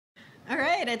All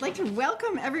right, I'd like to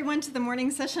welcome everyone to the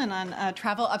morning session on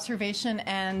travel, observation,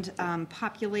 and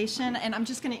population. And I'm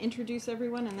just going to introduce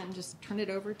everyone and then just turn it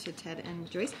over to Ted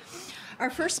and Joyce. Our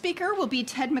first speaker will be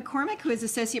Ted McCormick, who is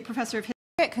Associate Professor of History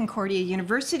at Concordia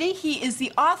University. He is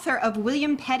the author of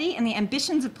William Petty and the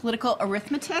Ambitions of Political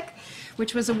Arithmetic,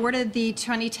 which was awarded the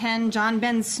 2010 John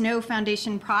Ben Snow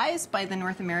Foundation Prize by the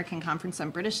North American Conference on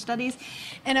British Studies,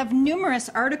 and of numerous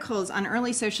articles on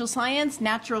early social science,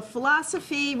 natural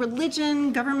philosophy,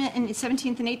 religion, government in the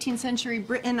 17th and 18th century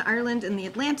Britain, Ireland, and the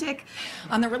Atlantic,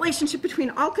 on the relationship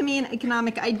between alchemy and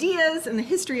economic ideas, and the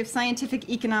history of scientific,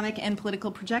 economic, and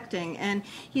political projecting. And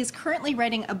he is currently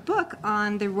writing a book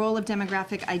on the role of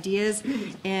demographic ideas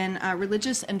in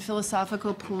religious and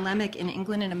philosophical polemic in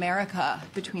England and America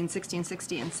between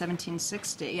 1660 and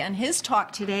 1760. And his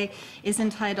talk today is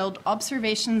entitled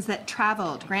Observations That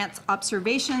Traveled, Graunt's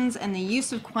Observations and the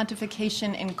Use of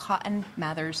Quantification in Cotton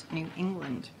Mather's New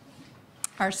England.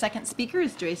 Our second speaker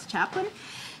is Joyce Chaplin,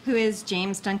 who is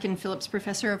James Duncan Phillips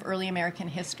Professor of Early American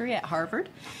History at Harvard.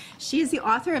 She is the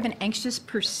author of An Anxious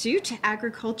Pursuit,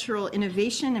 Agricultural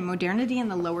Innovation and Modernity in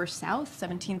the Lower South,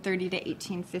 1730 to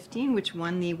 1815, which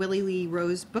won the Willie Lee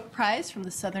Rose Book Prize from the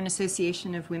Southern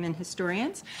Association of Women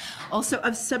Historians. Also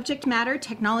of Subject Matter,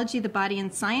 Technology, the Body,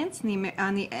 and Science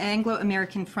on the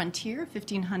Anglo-American Frontier,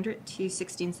 1500 to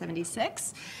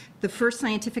 1676. The First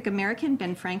Scientific American,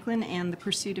 Ben Franklin, and The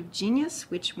Pursuit of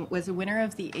Genius, which was a winner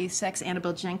of the ASEC's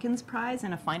Annabelle Jenkins Prize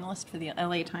and a finalist for the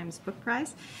LA Times Book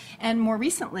Prize. And more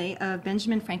recently, of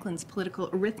Benjamin Franklin's Political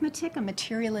Arithmetic, a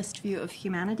materialist view of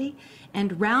humanity,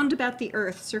 and Round About the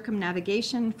Earth,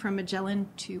 Circumnavigation from Magellan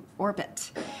to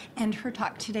Orbit. And her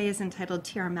talk today is entitled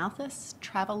T.R. Malthus,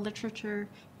 Travel Literature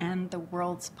and the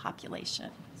World's Population.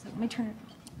 So let me turn it.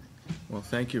 Well,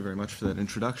 thank you very much for that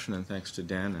introduction, and thanks to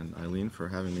Dan and Eileen for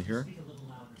having me here. Speak a little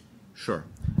louder. Sure.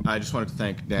 I just wanted to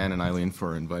thank Dan and Eileen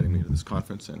for inviting me to this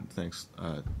conference, and thanks,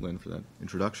 Lynn, for that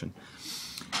introduction.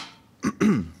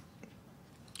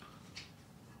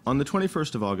 On the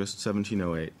 21st of August,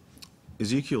 1708,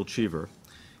 Ezekiel Cheever,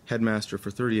 headmaster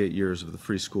for 38 years of the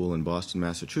Free School in Boston,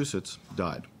 Massachusetts,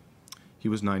 died. He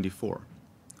was 94.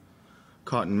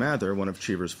 Cotton Mather, one of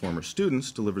Cheever's former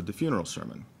students, delivered the funeral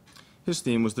sermon. His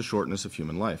theme was the shortness of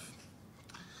human life.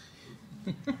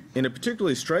 In a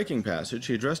particularly striking passage,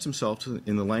 he addressed himself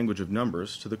in the language of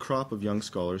numbers to the crop of young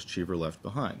scholars Cheever left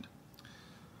behind.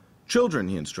 Children,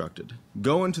 he instructed,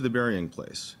 go into the burying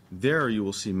place. There you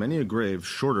will see many a grave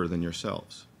shorter than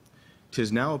yourselves.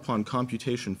 'Tis now upon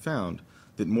computation found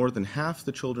that more than half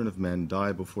the children of men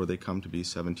die before they come to be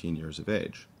 17 years of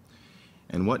age.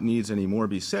 And what needs any more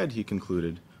be said, he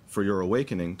concluded, for your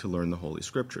awakening to learn the Holy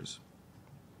Scriptures.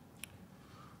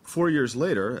 4 years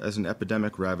later, as an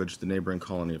epidemic ravaged the neighboring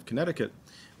colony of Connecticut,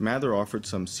 Mather offered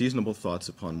some seasonable thoughts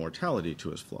upon mortality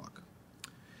to his flock.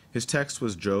 His text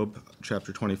was Job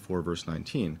chapter 24, verse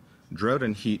 19, Drought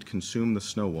and heat consume the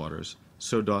snow waters,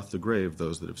 so doth the grave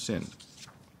those that have sinned.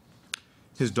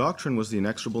 His doctrine was the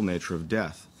inexorable nature of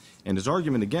death, and his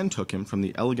argument again took him from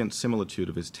the elegant similitude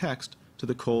of his text to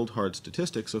the cold, hard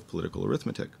statistics of political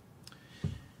arithmetic.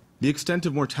 The extent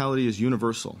of mortality is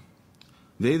universal.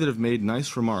 They that have made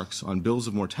nice remarks on bills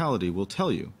of mortality will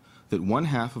tell you that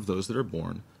 1/2 of those that are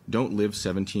born don't live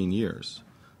 17 years,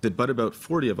 that but about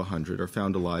 40 of 100 are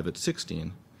found alive at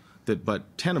 16, that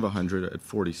but 10 of 100 at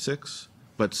 46,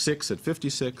 but 6 at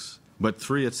 56, but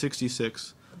 3 at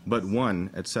 66, but 1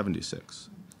 at 76.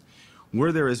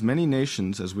 Were there as many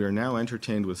nations as we are now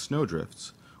entertained with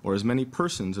snowdrifts, or as many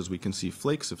persons as we can see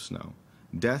flakes of snow,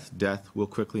 death will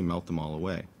quickly melt them all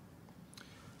away.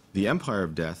 The empire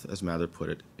of death, as Mather put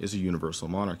it, is a universal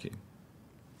monarchy.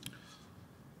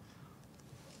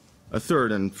 A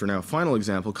third, and for now final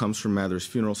example, comes from Mather's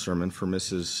funeral sermon for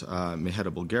Mrs.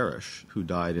 Mehetable Garish, who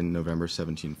died in November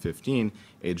 1715,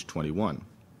 aged 21.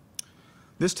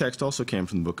 This text also came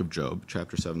from the book of Job,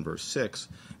 chapter 7, verse 6,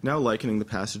 now likening the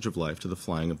passage of life to the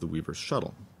flying of the weaver's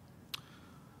shuttle.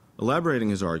 Elaborating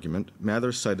his argument,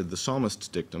 Mather cited the psalmist's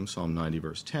dictum, Psalm 90,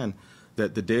 verse 10,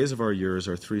 that the days of our years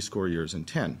are 60 years and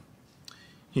 10.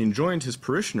 He enjoined his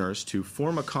parishioners to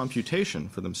form a computation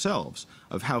for themselves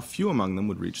of how few among them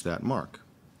would reach that mark.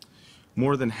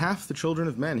 More than half the children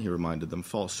of men, he reminded them,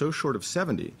 fall so short of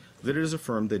 70 that it is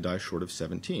affirmed they die short of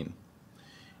 17.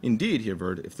 Indeed, he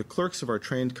averred, if the clerks of our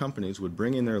trained companies would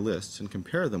bring in their lists and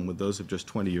compare them with those of just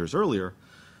 20 years earlier,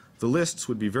 the lists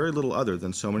would be very little other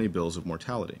than so many bills of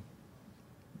mortality.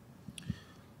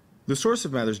 The source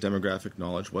of Mather's demographic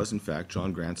knowledge was, in fact,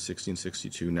 John Graunt's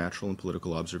 1662 Natural and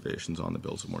Political Observations on the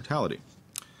Bills of Mortality.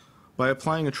 By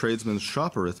applying a tradesman's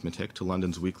shop arithmetic to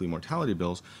London's weekly mortality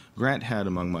bills, Graunt had,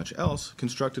 among much else,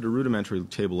 constructed a rudimentary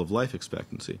table of life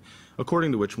expectancy,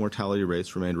 according to which mortality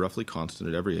rates remained roughly constant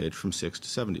at every age from 6 to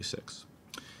 76.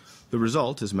 The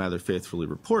result, as Mather faithfully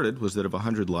reported, was that of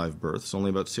 100 live births,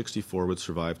 only about 64 would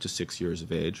survive to 6 years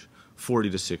of age, 40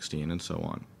 to 16, and so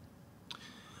on.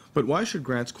 But why should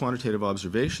Graunt's quantitative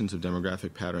observations of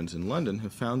demographic patterns in London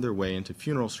have found their way into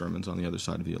funeral sermons on the other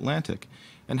side of the Atlantic,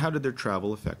 and how did their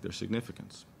travel affect their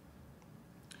significance?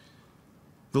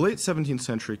 The late 17th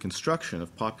century construction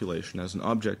of population as an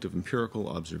object of empirical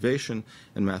observation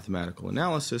and mathematical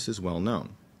analysis is well known.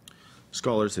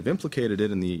 Scholars have implicated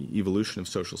it in the evolution of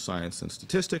social science and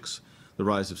statistics, the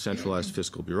rise of centralized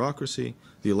fiscal bureaucracy,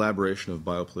 the elaboration of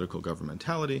biopolitical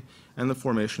governmentality, and the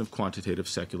formation of quantitative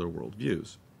secular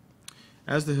worldviews.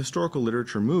 As the historical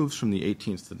literature moves from the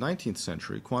 18th to the 19th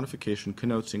century, quantification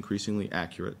connotes increasingly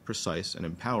accurate, precise, and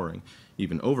empowering,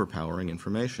 even overpowering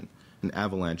information, an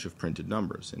avalanche of printed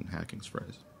numbers, in Hacking's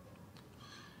phrase.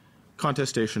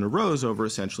 Contestation arose over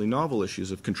essentially novel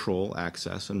issues of control,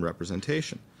 access, and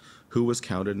representation. Who was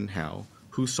counted and how,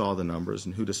 who saw the numbers,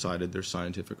 and who decided their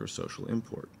scientific or social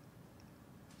import.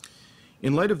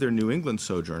 In light of their New England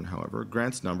sojourn, however,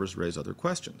 Graunt's numbers raise other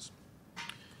questions.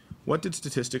 What did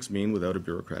statistics mean without a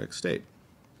bureaucratic state?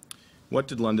 What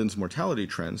did London's mortality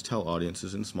trends tell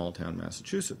audiences in small-town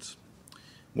Massachusetts?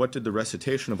 What did the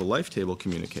recitation of a life table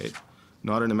communicate,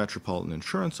 not in a metropolitan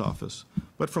insurance office,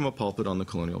 but from a pulpit on the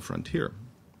colonial frontier?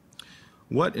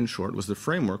 What, in short, was the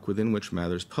framework within which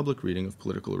Mather's public reading of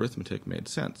political arithmetic made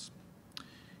sense?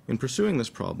 In pursuing this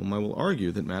problem, I will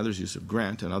argue that Mather's use of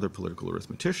Graunt and other political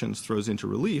arithmeticians throws into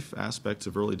relief aspects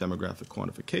of early demographic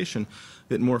quantification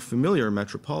that more familiar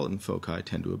metropolitan foci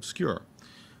tend to obscure,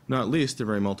 not least the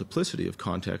very multiplicity of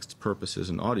contexts, purposes,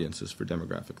 and audiences for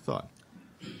demographic thought.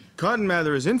 Cotton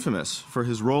Mather is infamous for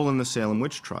his role in the Salem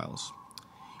witch trials.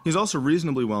 He is also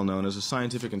reasonably well known as a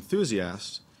scientific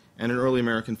enthusiast and an early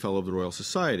American Fellow of the Royal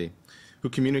Society, who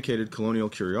communicated colonial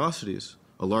curiosities,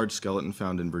 a large skeleton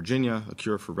found in Virginia, a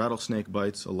cure for rattlesnake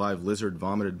bites, a live lizard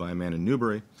vomited by a man in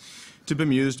Newbury, to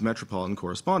bemused metropolitan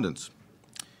correspondents.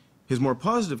 His more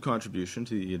positive contribution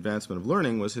to the advancement of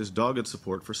learning was his dogged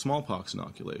support for smallpox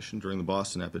inoculation during the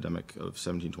Boston epidemic of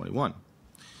 1721.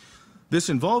 This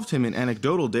involved him in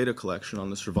anecdotal data collection on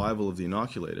the survival of the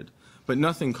inoculated, but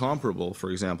nothing comparable,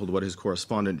 for example, to what his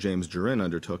correspondent James Durin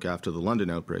undertook after the London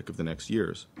outbreak of the next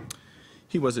years.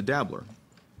 He was a dabbler.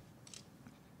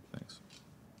 Thanks.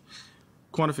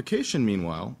 Quantification,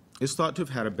 meanwhile, is thought to have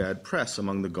had a bad press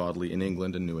among the godly in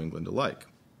England and New England alike.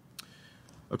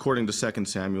 According to 2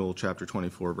 Samuel chapter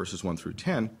 24, verses 1 through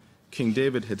 10, King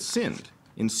David had sinned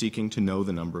in seeking to know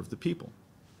the number of the people.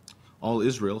 All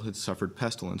Israel had suffered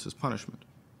pestilence as punishment.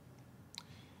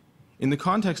 In the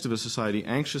context of a society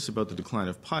anxious about the decline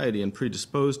of piety and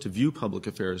predisposed to view public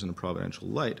affairs in a providential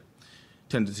light,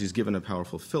 tendencies given a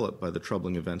powerful fillip by the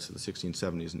troubling events of the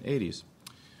 1670s and 80s,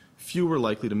 few were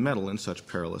likely to meddle in such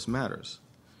perilous matters.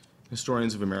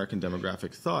 Historians of American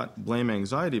demographic thought blame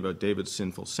anxiety about David's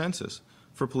sinful census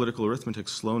for political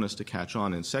arithmetic's slowness to catch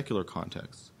on in secular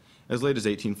contexts. As late as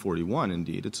 1841,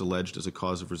 indeed, it's alleged as a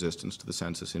cause of resistance to the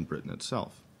census in Britain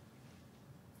itself.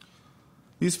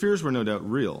 These fears were no doubt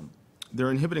real.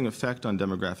 Their inhibiting effect on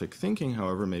demographic thinking,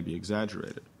 however, may be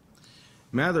exaggerated.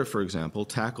 Mather, for example,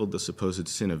 tackled the supposed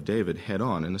sin of David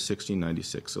head-on in a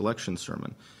 1696 election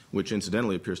sermon, which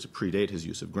incidentally appears to predate his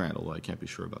use of Graunt, although I can't be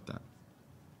sure about that.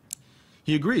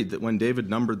 He agreed that when David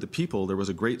numbered the people, there was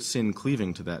a great sin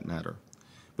cleaving to that matter,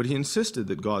 but he insisted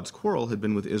that God's quarrel had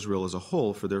been with Israel as a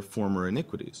whole for their former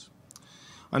iniquities.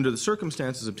 Under the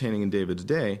circumstances obtaining in David's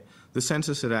day, the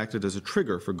census had acted as a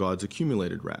trigger for God's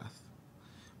accumulated wrath.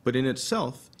 But in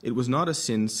itself, it was not a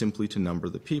sin simply to number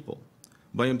the people.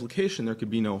 By implication, there could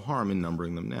be no harm in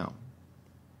numbering them now.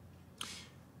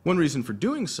 One reason for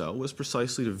doing so was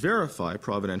precisely to verify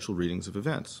providential readings of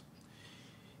events.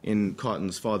 In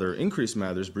Cotton's father Increase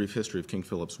Mather's brief history of King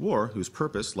Philip's War, whose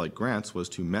purpose, like Graunt's, was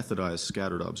to methodize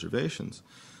scattered observations,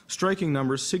 striking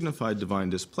numbers signified divine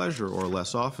displeasure or,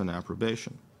 less often,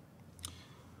 approbation.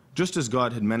 Just as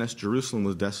God had menaced Jerusalem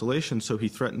with desolation, so he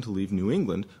threatened to leave New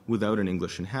England without an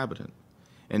English inhabitant.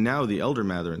 And now, the elder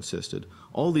Mather insisted,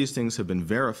 all these things have been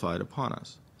verified upon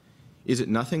us. Is it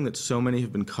nothing that so many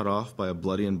have been cut off by a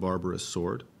bloody and barbarous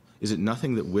sword? Is it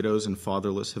nothing that widows and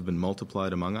fatherless have been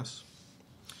multiplied among us?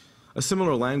 A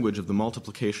similar language of the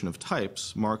multiplication of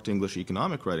types marked English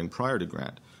economic writing prior to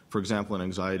Graunt, for example, an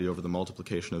anxiety over the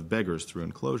multiplication of beggars through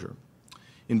enclosure.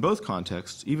 In both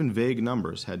contexts, even vague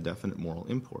numbers had definite moral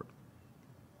import.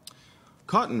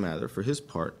 Cotton Mather, for his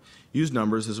part, used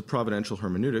numbers as a providential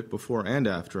hermeneutic before and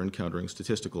after encountering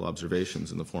statistical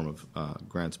observations in the form of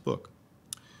Grant's book.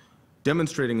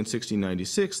 Demonstrating in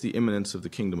 1696 the imminence of the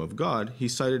kingdom of God, he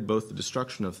cited both the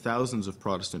destruction of thousands of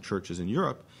Protestant churches in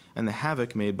Europe and the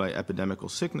havoc made by epidemical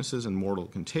sicknesses and mortal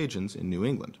contagions in New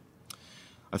England.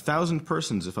 1,000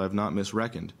 persons, if I have not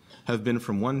misreckoned, have been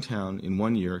from one town in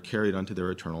 1 year carried unto their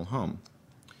eternal home.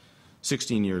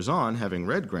 16 years on, having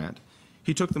read Grant,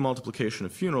 he took the multiplication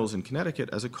of funerals in Connecticut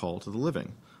as a call to the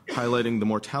living, highlighting the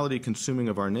mortality consuming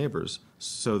of our neighbors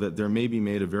so that there may be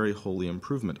made a very holy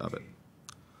improvement of it.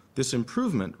 This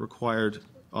improvement required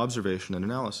observation and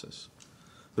analysis.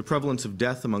 The prevalence of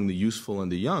death among the useful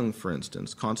and the young, for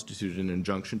instance, constituted an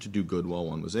injunction to do good while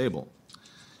one was able.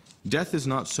 Death is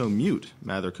not so mute,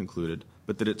 Mather concluded,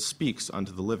 but that it speaks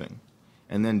unto the living.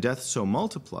 And then death so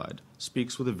multiplied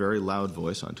speaks with a very loud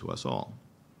voice unto us all.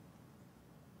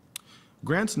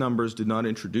 Grant's numbers did not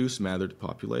introduce Mather to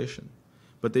population,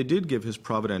 but they did give his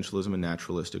providentialism a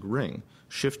naturalistic ring,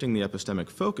 shifting the epistemic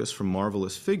focus from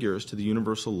marvelous figures to the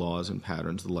universal laws and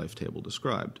patterns the life table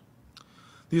described.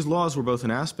 These laws were both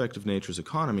an aspect of nature's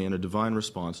economy and a divine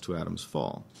response to Adam's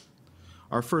fall.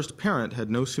 Our first parent had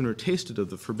no sooner tasted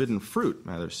of the forbidden fruit,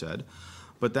 Mather said,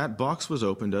 but that box was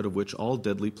opened out of which all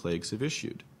deadly plagues have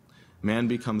issued. Man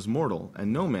becomes mortal,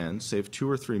 and no man, save 2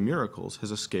 or 3 miracles,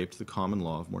 has escaped the common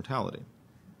law of mortality.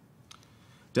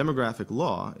 Demographic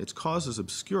law, its causes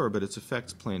obscure but its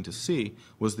effects plain to see,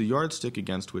 was the yardstick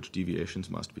against which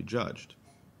deviations must be judged.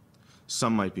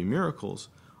 Some might be miracles,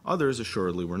 others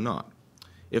assuredly were not.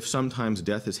 If sometimes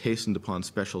death is hastened upon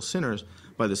special sinners,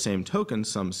 by the same token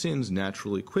some sins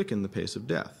naturally quicken the pace of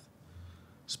death.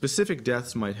 Specific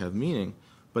deaths might have meaning,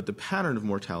 but the pattern of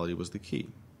mortality was the key.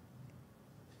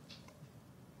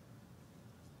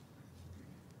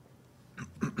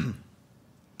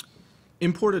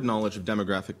 Imported knowledge of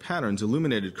demographic patterns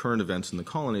illuminated current events in the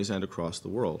colonies and across the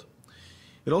world.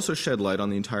 It also shed light on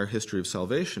the entire history of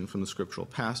salvation from the scriptural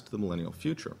past to the millennial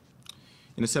future.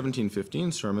 In a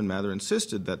 1715 sermon, Mather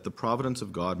insisted that the providence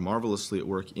of God marvelously at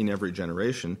work in every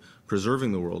generation,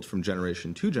 preserving the world from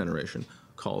generation to generation,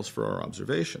 calls for our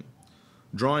observation.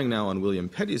 Drawing now on William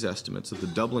Petty's estimates of the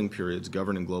doubling periods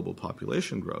governing global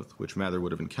population growth, which Mather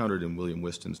would have encountered in William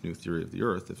Whiston's New Theory of the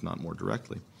Earth, if not more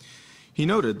directly, he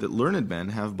noted that learned men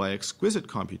have, by exquisite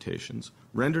computations,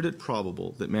 rendered it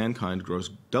probable that mankind grows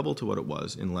double to what it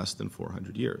was in less than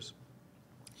 400 years.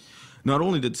 Not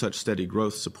only did such steady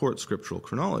growth support scriptural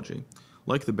chronology,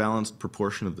 like the balanced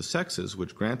proportion of the sexes,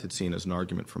 which Grant had seen as an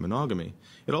argument for monogamy,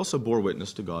 it also bore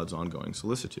witness to God's ongoing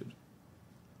solicitude.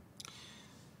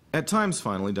 At times,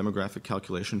 finally, demographic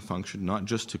calculation functioned not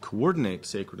just to coordinate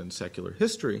sacred and secular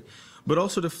history, but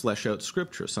also to flesh out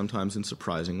Scripture, sometimes in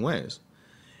surprising ways.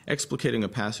 Explicating a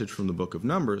passage from the book of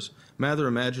Numbers, Mather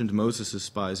imagined Moses'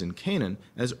 spies in Canaan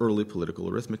as early political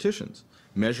arithmeticians,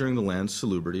 measuring the land's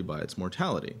salubrity by its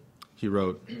mortality. He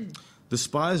wrote, "The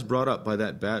spies brought up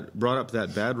that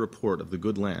bad report of the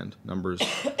good land," Numbers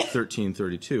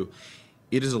 13:32.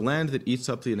 "It is a land that eats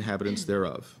up the inhabitants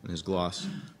thereof." In his gloss,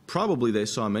 "Probably they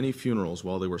saw many funerals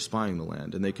while they were spying the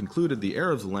land, and they concluded the air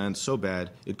of the land so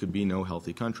bad it could be no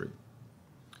healthy country."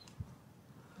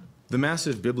 The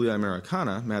massive Biblia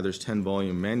Americana, Mather's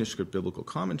 10-volume manuscript biblical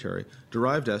commentary,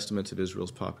 derived estimates of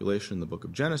Israel's population in the book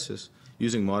of Genesis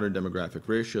using modern demographic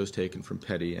ratios taken from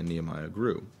Petty and Nehemiah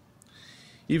Grew.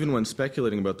 Even when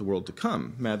speculating about the world to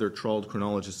come, Mather trawled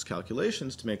chronologists'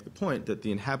 calculations to make the point that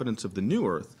the inhabitants of the new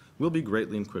earth will be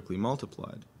greatly and quickly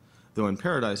multiplied, though in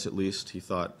paradise, at least, he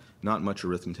thought not much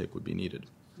arithmetic would be needed.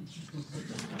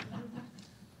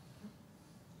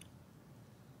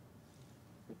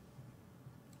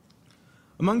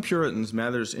 Among Puritans,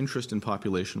 Mather's interest in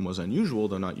population was unusual,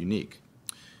 though not unique.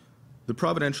 The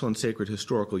providential and sacred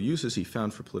historical uses he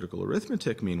found for political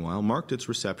arithmetic, meanwhile, marked its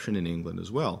reception in England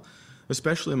as well,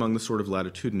 especially among the sort of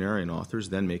latitudinarian authors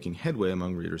then making headway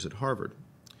among readers at Harvard.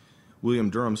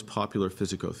 William Durham's popular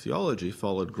physico-theology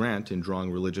followed Grant in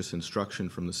drawing religious instruction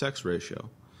from the sex ratio.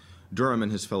 Durham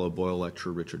and his fellow Boyle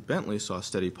lecturer Richard Bentley saw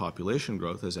steady population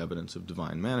growth as evidence of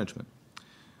divine management.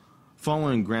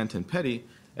 Following Grant and Petty,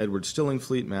 Edward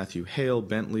Stillingfleet, Matthew Hale,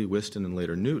 Bentley, Whiston, and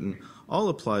later Newton all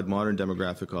applied modern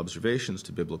demographic observations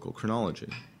to biblical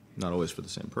chronology, not always for the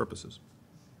same purposes.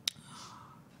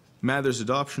 Mather's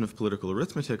adoption of political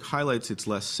arithmetic highlights its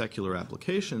less secular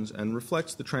applications and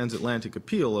reflects the transatlantic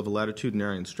appeal of a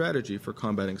latitudinarian strategy for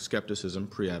combating skepticism,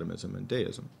 pre-atomism, and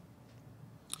deism.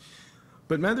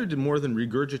 But Mather did more than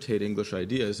regurgitate English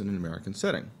ideas in an American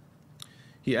setting.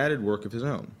 He added work of his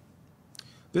own.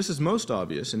 This is most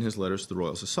obvious in his letters to the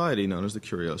Royal Society, known as the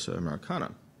Curiosa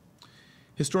Americana.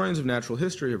 Historians of natural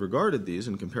history have regarded these,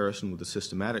 in comparison with the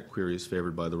systematic queries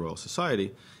favored by the Royal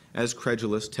Society, as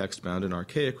credulous, text-bound, and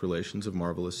archaic relations of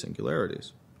marvelous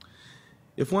singularities.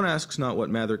 If one asks not what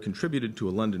Mather contributed to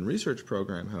a London research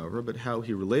program, however, but how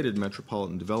he related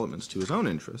metropolitan developments to his own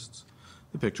interests,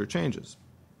 the picture changes.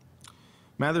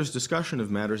 Mather's discussion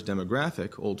of matters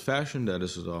demographic, old-fashioned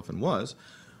as it often was,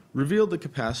 revealed the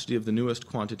capacity of the newest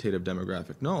quantitative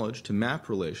demographic knowledge to map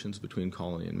relations between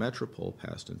colony and metropole,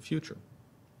 past and future.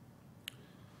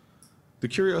 The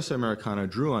Curiosa Americana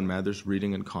drew on Mather's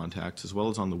reading and contacts, as well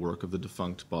as on the work of the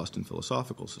defunct Boston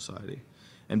Philosophical Society,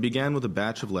 and began with a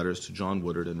batch of letters to John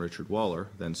Woodard and Richard Waller,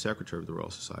 then Secretary of the Royal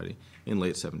Society, in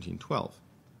late 1712.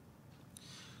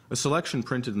 A selection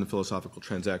printed in the Philosophical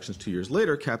Transactions 2 years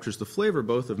later captures the flavor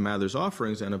both of Mather's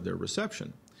offerings and of their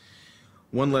reception.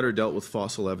 One letter dealt with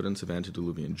fossil evidence of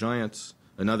antediluvian giants,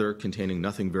 another, containing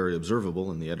nothing very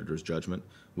observable in the editor's judgment,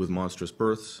 with monstrous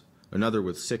births, another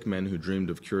with sick men who dreamed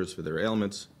of cures for their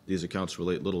ailments. These accounts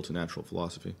relate little to natural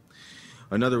philosophy.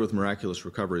 Another with miraculous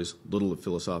recoveries, little of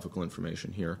philosophical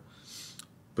information here.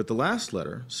 But the last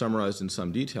letter, summarized in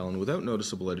some detail and without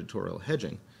noticeable editorial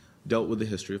hedging, dealt with the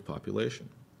history of population.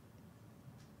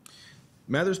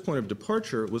 Mather's point of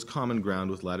departure was common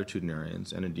ground with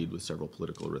latitudinarians and indeed with several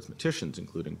political arithmeticians,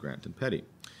 including Graunt and Petty,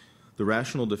 the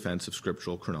rational defense of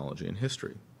scriptural chronology and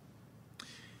history.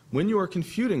 When you are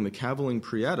confuting the cavilling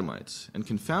pre-Adamites and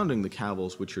confounding the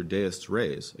cavils which your deists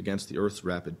raise against the earth's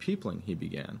rapid peopling, he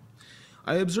began,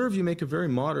 I observe you make very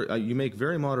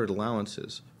moderate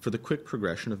allowances for the quick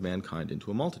progression of mankind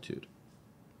into a multitude.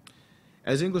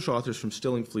 As English authors from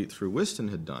Stillingfleet through Whiston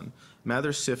had done,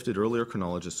 Mather sifted earlier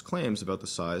chronologists' claims about the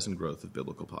size and growth of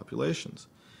biblical populations.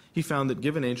 He found that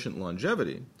given ancient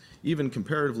longevity, even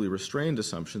comparatively restrained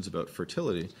assumptions about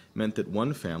fertility meant that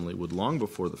one family would long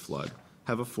before the flood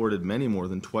have afforded many more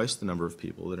than twice the number of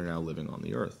people that are now living on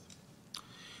the earth.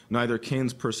 Neither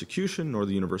Cain's persecution, nor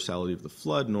the universality of the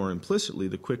flood, nor implicitly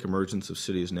the quick emergence of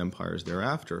cities and empires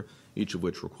thereafter, each of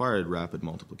which required rapid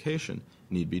multiplication,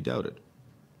 need be doubted.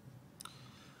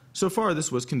 So far,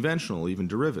 this was conventional, even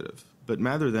derivative, but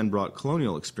Mather then brought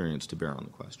colonial experience to bear on the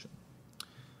question.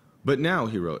 But now,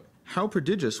 he wrote, how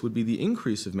prodigious would be the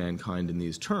increase of mankind in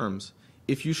these terms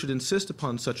if you should insist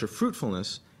upon such a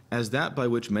fruitfulness as that by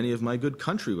which many of my good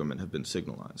countrywomen have been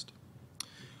signalized.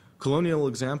 Colonial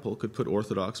example could put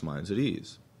orthodox minds at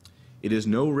ease. It is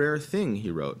no rare thing,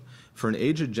 he wrote, for an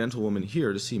aged gentlewoman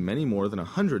here to see many more than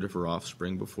 100 of her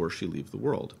offspring before she leave the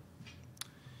world.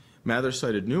 Mather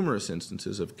cited numerous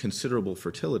instances of considerable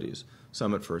fertilities,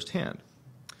 some at first hand.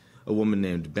 A woman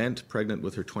named Bent, pregnant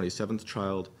with her 27th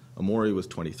child, a Morey with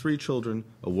 23 children,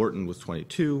 a Wharton with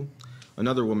 22,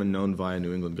 another woman known via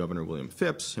New England Governor William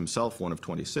Phipps, himself one of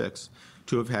 26,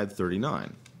 to have had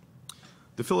 39.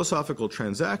 The Philosophical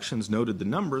Transactions noted the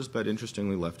numbers, but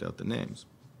interestingly left out the names.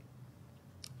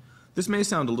 This may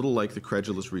sound a little like the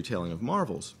credulous retailing of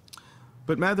marvels,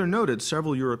 but Mather noted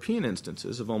several European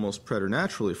instances of almost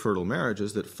preternaturally fertile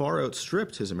marriages that far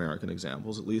outstripped his American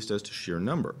examples, at least as to sheer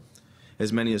number,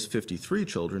 as many as 53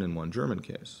 children in one German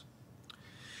case.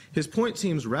 His point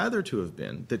seems rather to have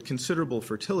been that considerable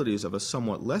fertilities of a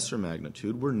somewhat lesser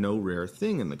magnitude were no rare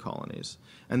thing in the colonies,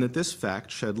 and that this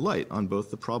fact shed light on both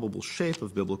the probable shape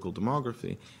of biblical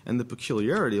demography and the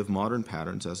peculiarity of modern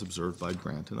patterns as observed by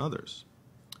Graunt and others.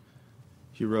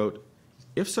 He wrote,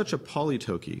 if such a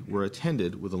polytoky were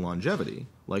attended with a longevity,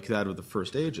 like that of the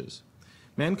first ages,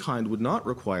 mankind would not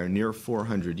require near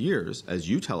 400 years, as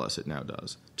you tell us it now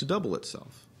does, to double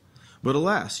itself. But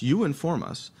alas, you inform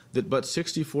us that but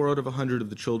 64 out of 100 of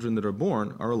the children that are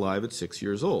born are alive at 6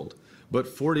 years old, but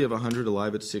 40 of 100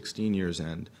 alive at 16 years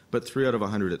end, but 3 out of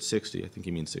 100 at 60, I think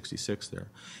he means 66 there,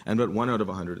 and but 1 out of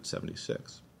 100 at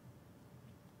 76.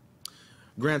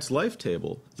 Grant's life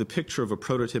table, the picture of a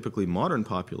prototypically modern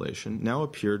population, now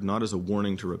appeared not as a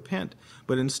warning to repent,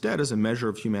 but instead as a measure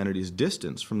of humanity's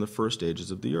distance from the first ages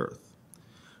of the earth.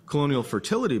 Colonial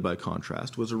fertility, by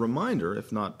contrast, was a reminder,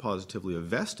 if not positively a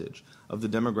vestige, of the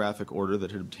demographic order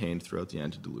that had obtained throughout the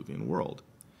antediluvian world,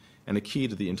 and a key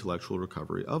to the intellectual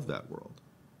recovery of that world.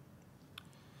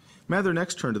 Mather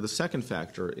next turned to the second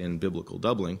factor in biblical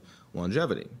doubling,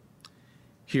 longevity.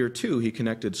 Here, too, he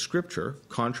connected scripture,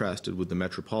 contrasted with the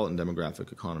metropolitan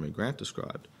demographic economy Graunt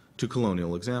described, to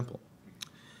colonial example.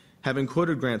 Having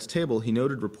quoted Grant's table, he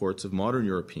noted reports of modern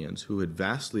Europeans who had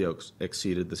vastly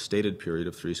exceeded the stated period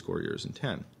of 70 years and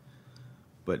 10.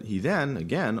 But he then,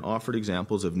 again, offered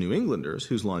examples of New Englanders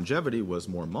whose longevity was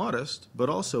more modest, but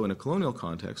also in a colonial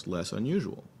context less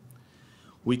unusual.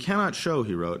 We cannot show,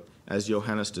 he wrote, as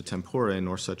Johannes de Tempore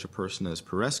nor such a person as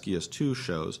Perescius too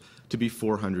shows, to be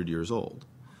 400 years old.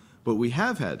 but we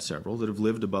have had several that have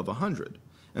lived above 100,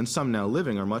 and some now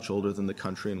living are much older than the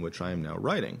country in which I am now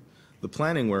writing, the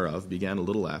planning whereof began a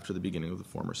little after the beginning of the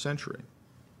former century.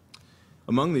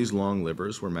 Among these long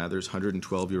livers were Mather's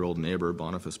 112-year-old neighbor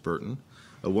Boniface Burton,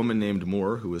 a woman named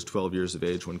Moore, who was 12 years of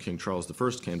age when King Charles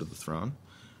I came to the throne,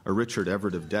 a Richard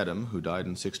Everett of Dedham, who died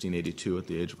in 1682 at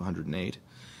the age of 108,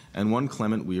 and one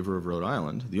Clement Weaver of Rhode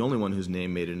Island, the only one whose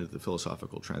name made it into the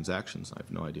Philosophical Transactions, I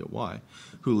have no idea why,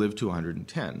 who lived to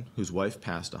 110, whose wife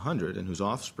passed 100, and whose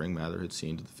offspring Mather had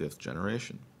seen to the fifth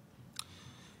generation.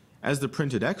 As the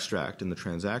printed extract in the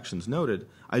Transactions noted,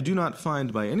 I do not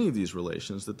find by any of these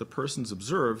relations that the persons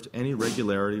observed any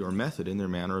regularity or method in their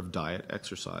manner of diet,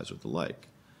 exercise, or the like.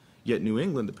 Yet New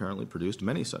England apparently produced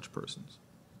many such persons.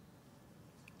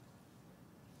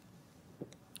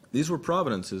 These were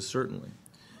providences, certainly,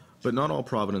 but not all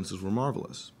providences were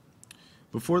marvelous.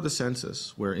 Before the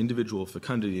census, where individual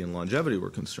fecundity and longevity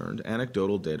were concerned,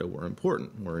 anecdotal data were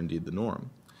important, or indeed the norm.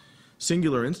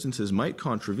 Singular instances might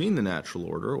contravene the natural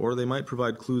order, or they might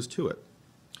provide clues to it.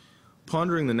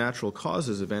 Pondering the natural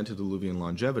causes of antediluvian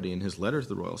longevity in his letter to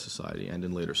the Royal Society and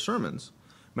in later sermons,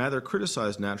 Mather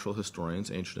criticized natural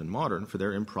historians, ancient and modern, for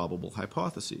their improbable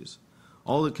hypotheses.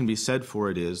 All that can be said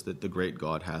for it is that the great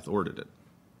God hath ordered it.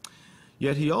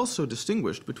 Yet he also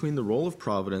distinguished between the role of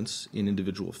providence in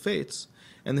individual fates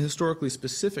and the historically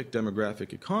specific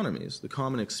demographic economies, the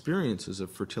common experiences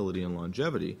of fertility and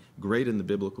longevity, great in the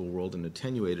biblical world and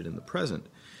attenuated in the present,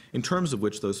 in terms of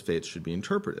which those fates should be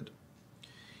interpreted.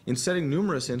 In setting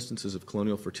numerous instances of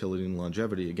colonial fertility and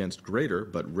longevity against greater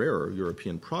but rarer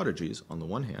European prodigies on the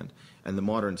one hand, and the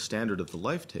modern standard of the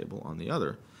life table on the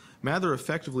other, Mather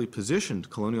effectively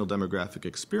positioned colonial demographic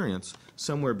experience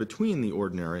somewhere between the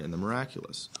ordinary and the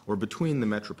miraculous, or between the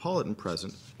metropolitan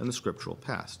present and the scriptural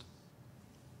past.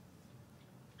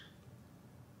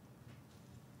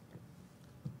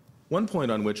 One point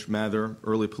on which Mather,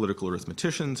 early political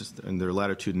arithmeticians, and their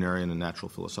latitudinarian and natural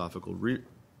philosophical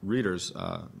readers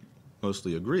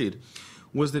mostly agreed,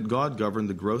 was that God governed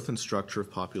the growth and structure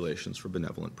of populations for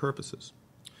benevolent purposes.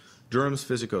 Durham's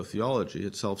physico-theology,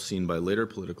 itself seen by later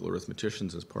political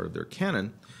arithmeticians as part of their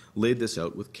canon, laid this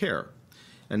out with care,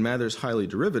 and Mather's highly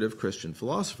derivative Christian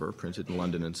philosopher, printed in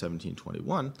London in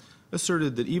 1721,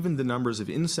 asserted that even the numbers of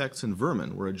insects and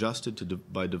vermin were adjusted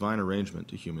by divine arrangement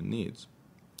to human needs.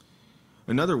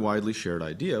 Another widely shared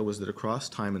idea was that across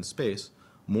time and space,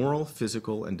 moral,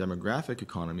 physical, and demographic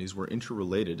economies were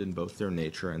interrelated in both their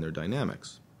nature and their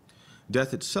dynamics.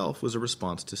 Death itself was a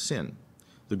response to sin.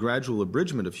 The gradual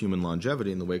abridgment of human longevity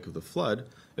in the wake of the flood,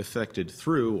 effected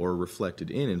through or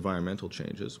reflected in environmental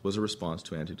changes, was a response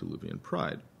to antediluvian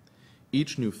pride.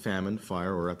 Each new famine,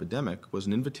 fire, or epidemic was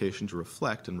an invitation to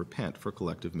reflect and repent for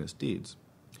collective misdeeds.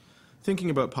 Thinking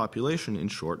about population, in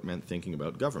short, meant thinking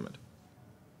about government.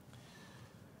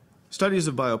 Studies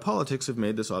of biopolitics have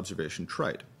made this observation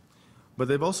trite, but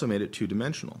they've also made it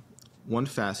two-dimensional, one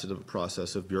facet of a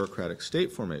process of bureaucratic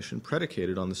state formation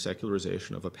predicated on the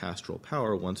secularization of a pastoral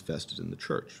power once vested in the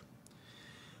church.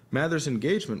 Mather's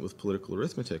engagement with political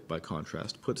arithmetic, by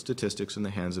contrast, put statistics in the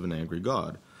hands of an angry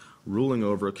God, ruling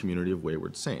over a community of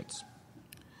wayward saints.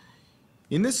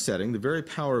 In this setting, the very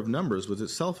power of numbers was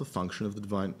itself a function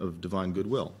of divine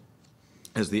goodwill,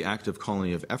 as the active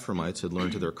colony of Ephraimites had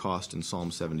learned to their cost in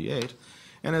Psalm 78,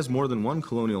 and as more than one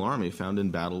colonial army found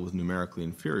in battle with numerically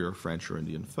inferior French or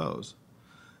Indian foes.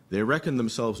 They reckoned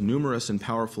themselves numerous and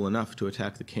powerful enough to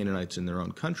attack the Canaanites in their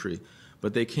own country,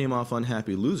 but they came off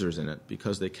unhappy losers in it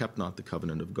because they kept not the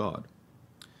covenant of God.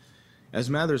 As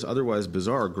Mather's otherwise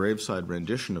bizarre graveside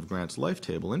rendition of Graunt's life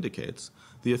table indicates,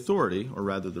 the authority, or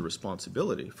rather the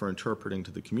responsibility, for interpreting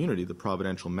to the community the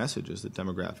providential messages that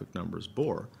demographic numbers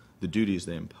bore, the duties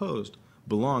they imposed,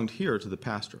 belonged here to the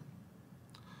pastor.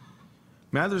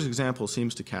 Mather's example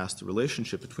seems to cast the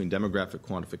relationship between demographic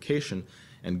quantification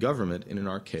and government in an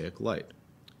archaic light.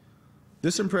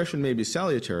 This impression may be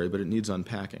salutary, but it needs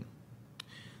unpacking.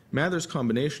 Mather's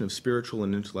combination of spiritual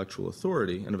and intellectual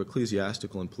authority and of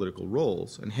ecclesiastical and political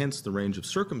roles, and hence the range of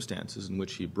circumstances in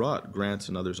which he brought Graunt's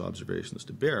and others' observations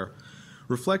to bear,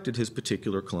 reflected his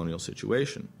particular colonial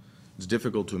situation. It's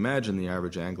difficult to imagine the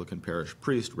average Anglican parish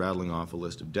priest rattling off a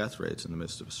list of death rates in the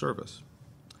midst of a service.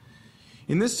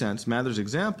 In this sense, Mather's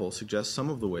example suggests some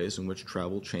of the ways in which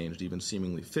travel changed even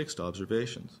seemingly fixed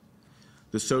observations.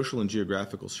 The social and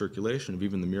geographical circulation of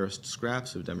even the merest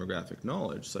scraps of demographic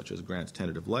knowledge, such as Graunt's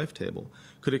tentative life table,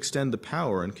 could extend the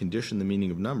power and condition the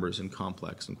meaning of numbers in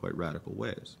complex and quite radical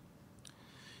ways.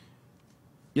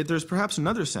 Yet there's perhaps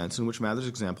another sense in which Mather's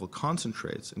example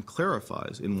concentrates and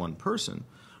clarifies in one person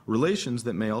relations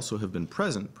that may also have been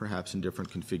present, perhaps in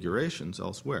different configurations,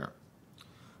 elsewhere.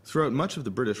 Throughout much of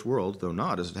the British world, though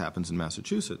not as it happens in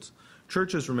Massachusetts,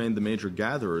 churches remained the major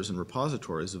gatherers and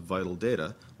repositories of vital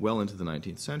data well into the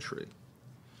 19th century.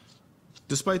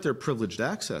 Despite their privileged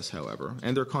access, however,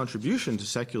 and their contribution to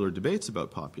secular debates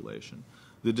about population,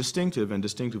 the distinctive and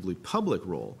distinctively public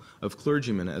role of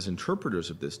clergymen as interpreters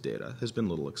of this data has been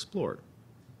little explored.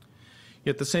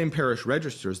 Yet the same parish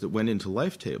registers that went into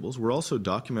life tables were also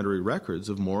documentary records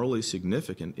of morally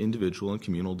significant individual and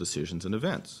communal decisions and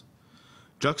events.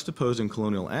 Juxtaposing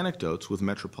colonial anecdotes with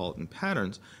metropolitan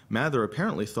patterns, Mather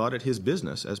apparently thought it his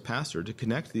business as pastor to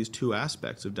connect these two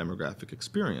aspects of demographic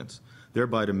experience,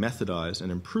 thereby to methodize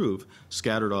and improve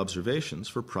scattered observations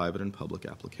for private and public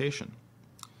application.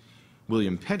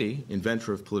 William Petty,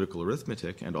 inventor of political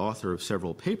arithmetic and author of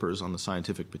several papers on the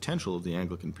scientific potential of the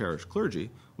Anglican parish clergy,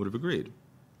 would have agreed.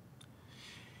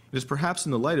 It is perhaps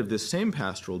in the light of this same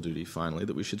pastoral duty, finally,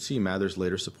 that we should see Mather's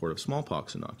later support of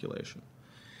smallpox inoculation.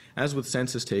 As with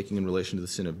census taking in relation to the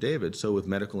sin of David, so with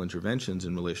medical interventions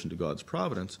in relation to God's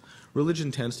providence,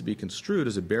 religion tends to be construed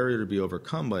as a barrier to be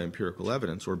overcome by empirical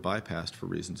evidence or bypassed for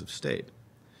reasons of state.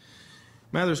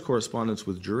 Mather's correspondence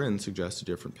with Jurin suggests a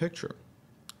different picture.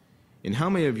 In how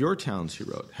many of your towns, he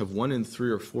wrote, have 1 in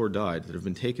 3 or 4 died that have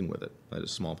been taken with it, that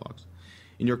is smallpox?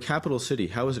 In your capital city,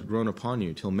 how has it grown upon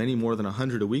you till many more than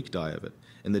 100 a week die of it,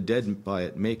 and the dead by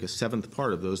it make a 7th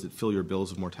part of those that fill your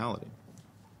bills of mortality?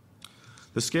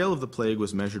 The scale of the plague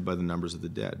was measured by the numbers of the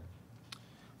dead.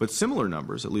 But similar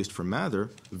numbers, at least for Mather,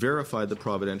 verified the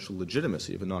providential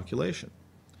legitimacy of inoculation.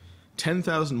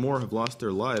 10,000 more have lost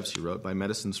their lives, he wrote, by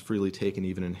medicines freely taken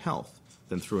even in health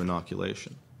than through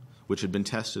inoculation, which had been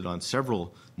tested on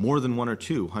several, more than 1 or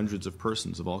 2 hundreds of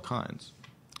persons of all kinds.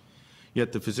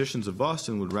 Yet the physicians of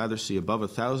Boston would rather see above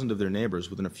 1,000 of their neighbors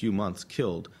within a few months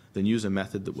killed than use a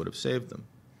method that would have saved them.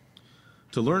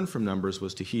 To learn from numbers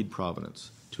was to heed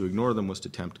providence. To ignore them was to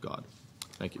tempt God.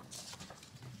 Thank you.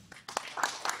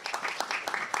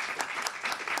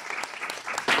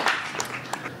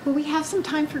 Well, we have some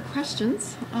time for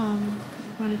questions. I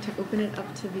wanted to open it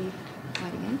up to the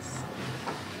audience.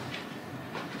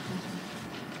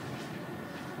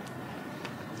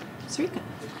 Sarika.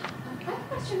 I have a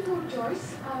question for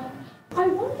Joyce. I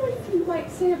wonder if you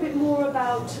might say a bit more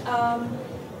about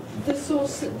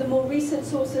the more recent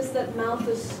sources that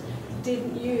Malthus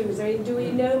didn't use. I mean, do we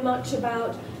know much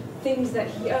about things that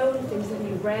he owned, things that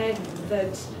he read,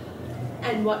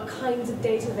 and what kinds of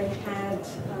data they had?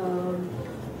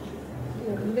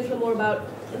 A little more about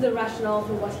the rationale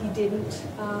for what he didn't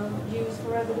use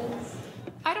for evidence.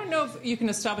 I don't know if you can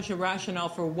establish a rationale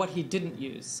for what he didn't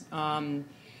use.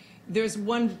 There's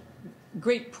one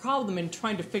great problem in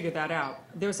trying to figure that out.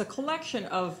 There's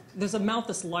a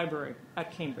Malthus library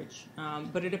at Cambridge,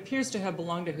 but it appears to have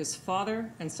belonged to his father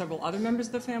and several other members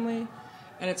of the family,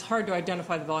 and it's hard to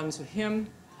identify the volumes with him.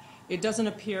 It doesn't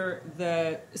appear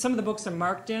that some of the books are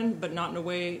marked in, but not in a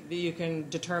way that you can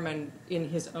determine in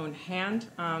his own hand.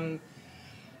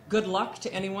 Good luck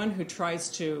to anyone who tries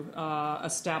to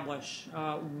establish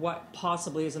what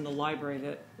possibly is in the library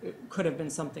that could have been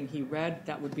something he read.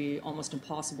 That would be almost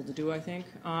impossible to do, I think.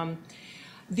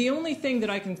 The only thing that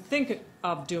I can think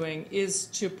of doing is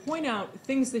to point out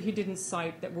things that he didn't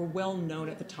cite that were well known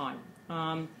at the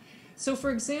time. So, for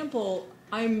example,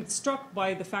 I'm struck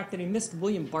by the fact that he missed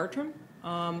William Bartram,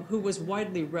 who was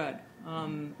widely read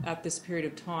at this period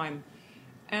of time,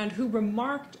 and who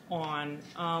remarked on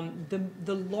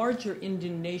the larger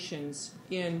Indian nations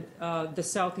in the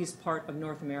southeast part of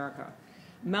North America.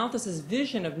 Malthus's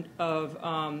vision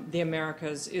of the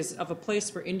Americas is of a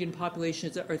place where Indian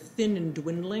populations are thin and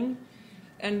dwindling,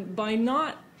 and by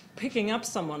not picking up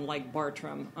someone like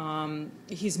Bartram,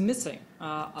 he's missing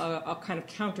a kind of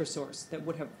counter source that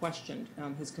would have questioned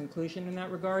his conclusion in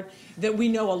that regard, that we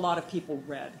know a lot of people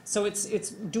read. So it's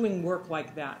doing work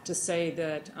like that to say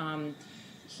that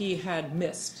he had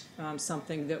missed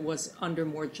something that was under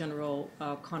more general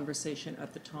conversation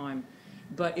at the time,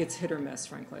 but it's hit or miss,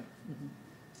 frankly.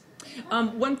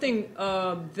 One thing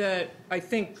that I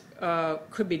think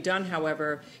could be done,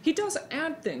 however, he does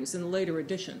add things in later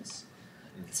editions.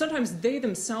 Sometimes they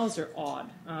themselves are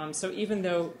odd. So even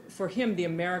though for him the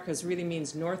Americas really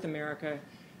means North America,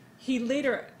 he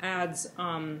later adds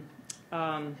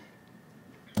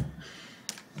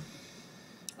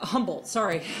Humboldt,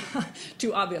 sorry,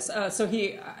 too obvious. So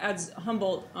he adds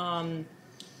Humboldt,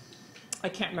 I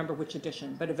can't remember which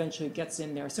edition, but eventually gets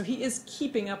in there. So he is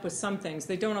keeping up with some things.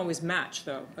 They don't always match,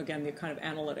 though, again, the kind of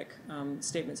analytic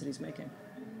statements that he's making.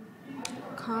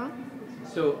 Carl?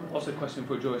 So also a question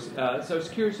for Joyce. So I was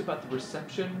curious about the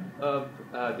reception of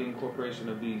the incorporation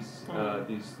of these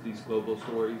global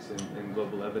stories and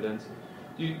global evidence.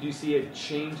 Do you see a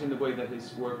change in the way that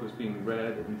his work was being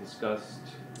read and discussed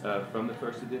from the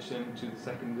first edition to the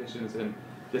second editions? And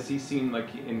does he seem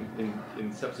like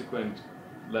in subsequent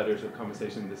letters or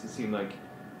conversations, does it seem like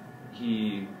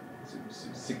he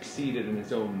succeeded in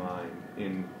his own mind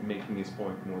in making his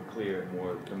point more clear and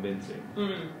more convincing?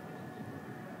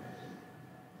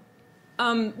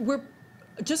 We're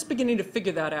just beginning to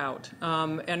figure that out.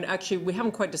 And actually, we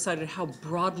haven't quite decided how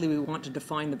broadly we want to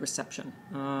define the reception.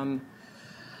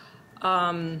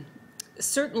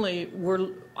 Certainly,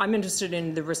 I'm interested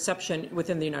in the reception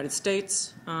within the United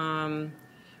States,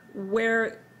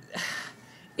 where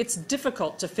it's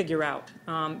difficult to figure out,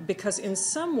 because in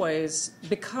some ways,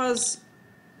 because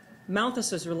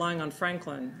Malthus is relying on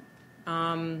Franklin,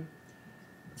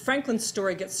 Franklin's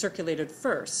story gets circulated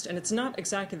first, and it's not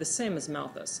exactly the same as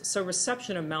Malthus. So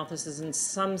reception of Malthus is in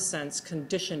some sense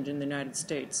conditioned in the United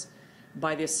States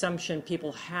by the assumption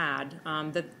people had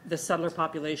that the settler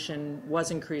population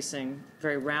was increasing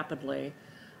very rapidly,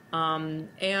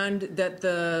 and that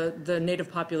the native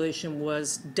population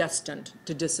was destined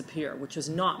to disappear, which is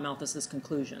not Malthus's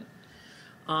conclusion.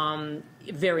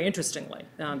 Very interestingly,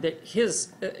 that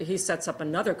he sets up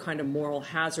another kind of moral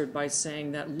hazard by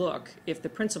saying that, look, if the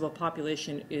principal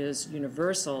population is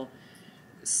universal,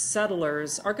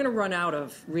 settlers are going to run out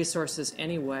of resources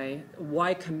anyway.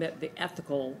 Why commit the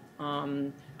ethical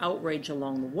outrage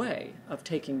along the way of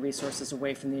taking resources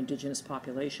away from the indigenous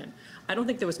population? I don't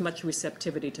think there was much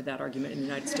receptivity to that argument in the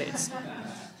United States.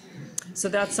 So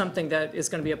that's something that is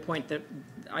going to be a point that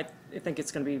I think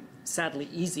it's going to be sadly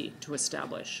easy to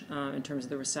establish in terms of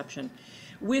the reception.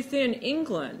 Within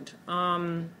England,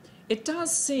 it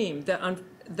does seem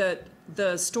that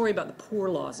the story about the poor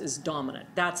laws is dominant.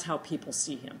 That's how people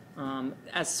see him,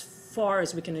 as far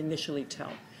as we can initially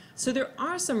tell. So there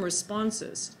are some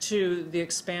responses to the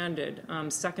expanded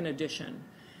second edition,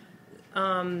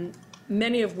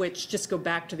 many of which just go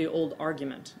back to the old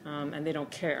argument, and they don't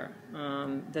care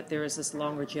that there is this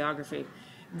longer geography.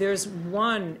 There's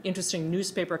one interesting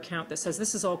newspaper account that says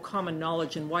this is all common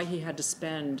knowledge, and why he had to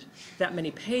spend that many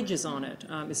pages on it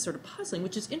is sort of puzzling,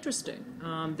 which is interesting,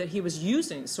 that he was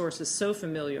using sources so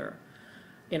familiar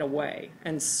in a way,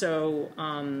 and so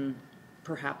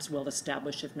perhaps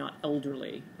well-established, if not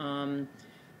elderly.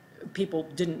 People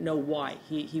didn't know why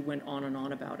he went on and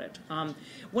on about it.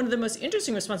 One of the most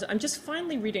interesting responses, I'm just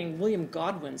finally reading William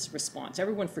Godwin's response.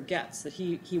 Everyone forgets that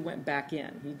he went back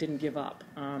in. He didn't give up.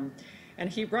 And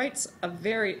he writes a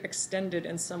very extended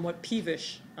and somewhat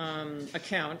peevish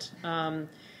account,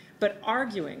 but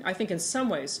arguing, I think in some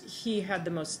ways, he had the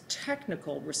most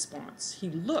technical response. He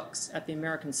looks at the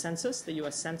American census, the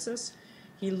US Census.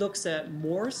 He looks at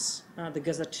Morse, the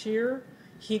gazetteer.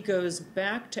 He goes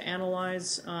back to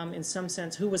analyze, in some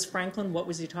sense, who was Franklin, what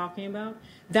was he talking about?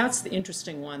 That's the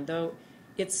interesting one, though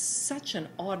it's such an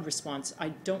odd response. I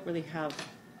don't really have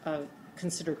a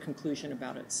considered conclusion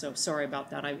about it, so sorry about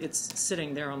that. It's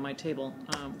sitting there on my table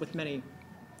with many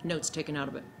notes taken out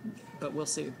of it, but we'll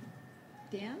see.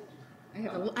 Dan?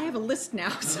 I have a list now,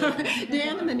 so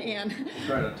Dan and then Ann.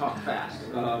 Try to talk fast.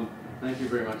 Thank you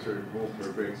very much both for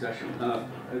a great session. A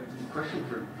question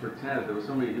for Ted. There were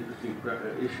so many interesting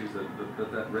issues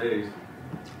that raised.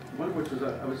 One of which was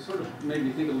I was sort of made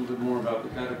me think a little bit more about the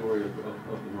category of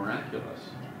the miraculous,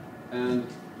 and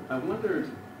I wondered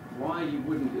why you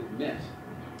wouldn't admit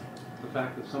the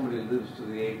fact that somebody lives to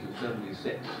the age of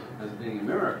 76 as being a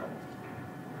miracle.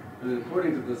 And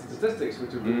according to the statistics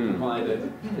which have been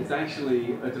provided, it's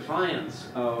actually a defiance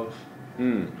of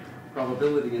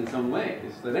probability in some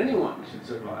ways that anyone should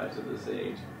survive to this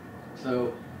age.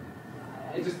 So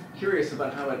I'm just curious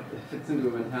about how it fits into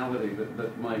a mentality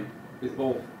that is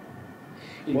both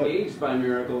engaged by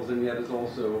miracles and yet is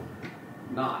also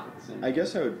not. I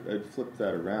guess I'd flip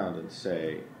that around and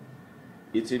say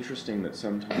it's interesting that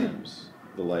sometimes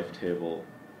the life table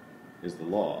is the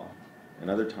law, and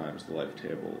other times the life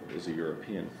table is a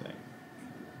European thing.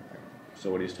 So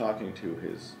when he's talking to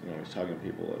he's talking to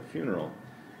people at a funeral,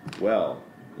 well,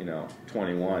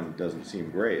 21 doesn't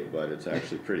seem great, but it's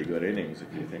actually pretty good innings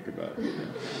if you think about it.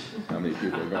 How many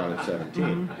people are gone at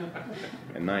 17?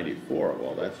 And 94,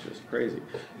 well, that's just crazy.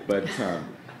 But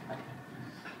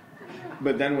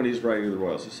then when he's writing to the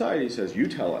Royal Society, he says, you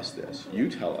tell us this. You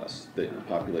tell us that the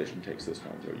population takes this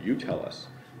long to go. You tell us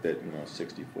that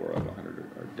 64 of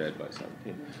 100 are dead by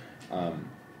 17.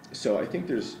 So I think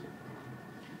there's,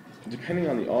 depending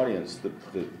on the audience,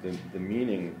 the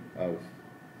meaning of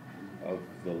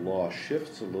the law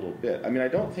shifts a little bit. I mean, I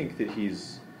don't think that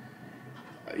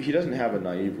he doesn't have a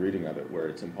naive reading of it where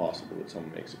it's impossible that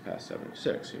someone makes it past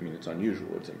 76. I mean, it's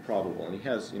unusual, it's improbable, and he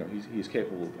has, he's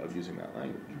capable of using that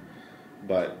language.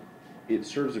 But it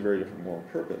serves a very different moral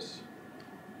purpose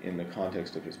in the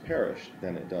context of his parish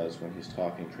than it does when he's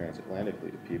talking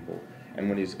transatlantically to people, and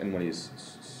when he's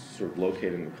sort of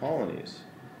located in the colonies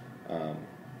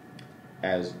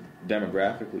as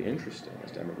demographically interesting,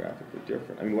 as demographically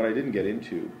different. I mean, what I didn't get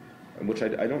into, and which I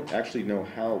don't actually know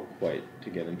how quite to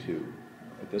get into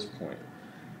at this point,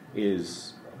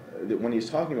 is that when he's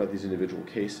talking about these individual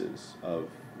cases of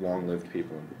long-lived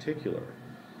people in particular,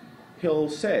 he'll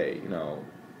say, you know,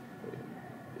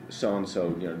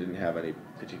 so-and-so, you know, didn't have any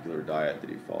particular diet that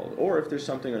he followed. Or if there's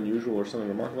something unusual or something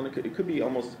remarkable, and it could be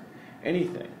almost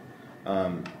anything.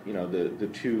 You know, the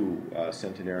two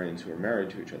centenarians who were married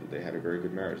to each other, they had a very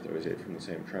good marriage. They always ate from the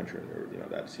same trencher. You know,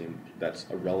 that's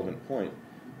a relevant point.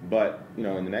 But, you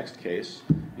know, in the next case,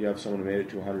 you have someone who made it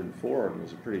to 104 and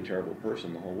was a pretty terrible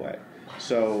person the whole way.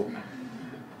 So,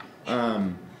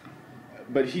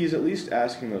 but he's at least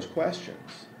asking those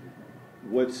questions.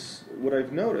 What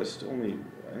I've noticed, only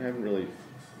I haven't really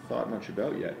thought much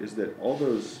about yet, is that all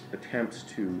those attempts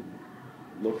to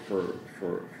look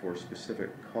for specific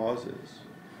causes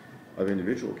of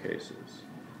individual cases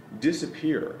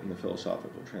disappear in the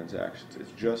philosophical transactions.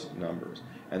 It's just numbers,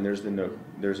 and there's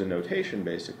a notation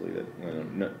basically that, you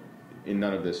know, in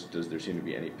none of this does there seem to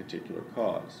be any particular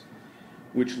cause,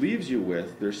 which leaves you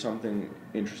with there's something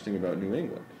interesting about New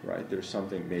England, right? There's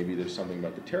something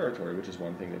about the territory, which is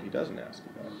one thing that he doesn't ask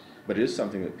about, but it is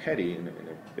something that Petty, in a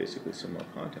basically similar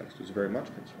context, was very much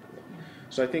concerned with.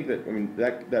 So I think that, I mean,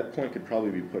 that point could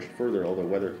probably be pushed further, although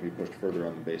whether it can be pushed further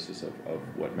on the basis of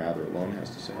what Mather alone has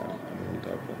to say, I'm really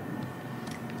doubtful.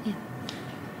 Yeah.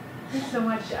 Thanks so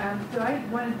much. So I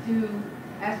wanted to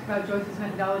ask about Joyce's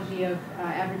methodology of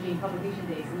averaging publication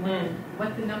days and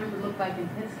what the numbers would look like in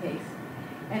Pitt's case.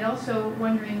 And also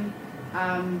wondering,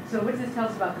 so what does this tell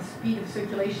us about the speed of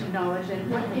circulation of knowledge, and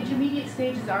what intermediate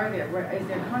stages are there? Is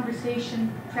there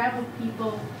conversation, travel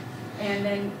people, and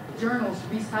then journals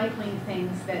recycling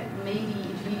things that may be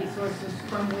intermediate sources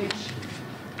from which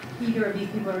either of these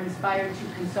people are inspired to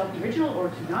consult the original or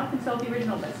to not consult the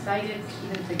original, but cite it,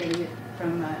 even if they're getting it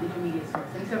from intermediate source?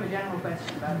 And so I have a general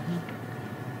question about it.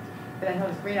 But I thought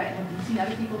it was great. Have you seen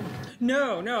other people?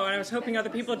 No, and I was hoping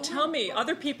other people would tell me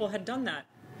other people had done that.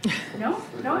 No,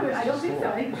 I don't think so.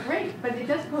 I think it's great, but it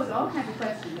does pose all kinds of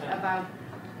questions about,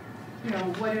 you know,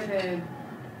 what are the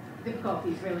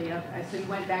difficulties really of, so you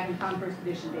went back and found first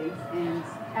edition dates and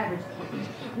averaged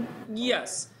them.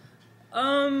 Yes.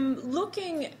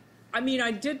 I mean, I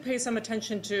did pay some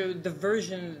attention to the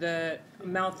version that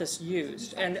Malthus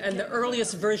used, and the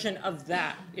earliest version of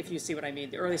that, if you see what I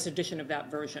mean, the earliest edition of that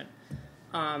version.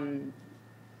 And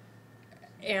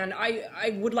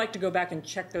I would like to go back and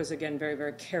check those again very,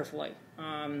 very carefully.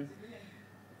 I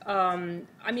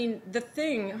mean, the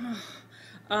thing,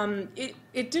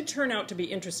 it did turn out to be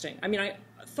interesting. I mean, I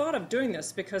thought of doing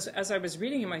this because as I was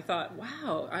reading him, I thought,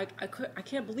 wow, I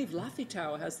can't believe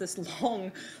Lafitau has this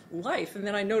long life. And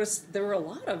then I noticed there were a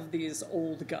lot of these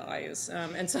old guys.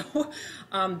 And so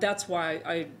that's why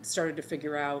I started to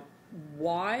figure out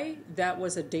why that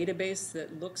was a database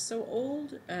that looks so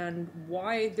old and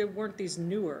why there weren't these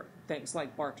newer things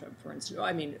like Bartum, for instance.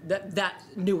 I mean, that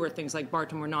newer things like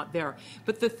Bartum were not there.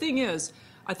 But the thing is,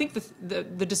 I think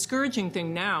the discouraging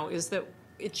thing now is that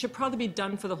it should probably be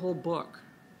done for the whole book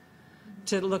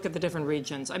to look at the different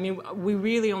regions. I mean, we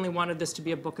really only wanted this to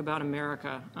be a book about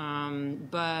America,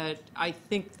 but I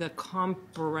think the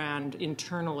comparand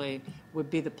internally would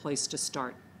be the place to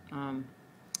start.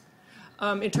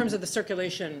 In terms of the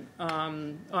circulation,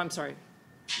 I'm sorry.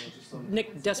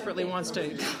 Nick desperately wants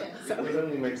to. It would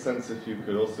only make sense if you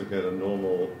could also get a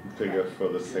normal figure for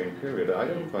the same period. I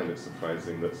don't find it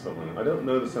surprising that someone, I don't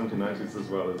know the 1790s as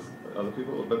well as other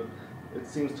people, but it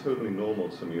seems totally normal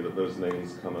to me that those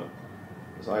names come up.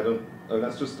 So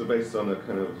that's just based on a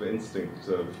kind of instinct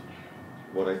of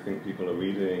what I think people are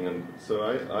reading, and so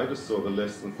I just saw the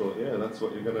list and thought, yeah, that's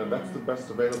what that's the best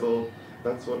available.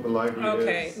 That's what the library is.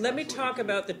 Okay, let me talk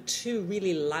about the two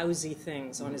really lousy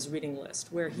things on his reading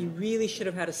list where he really should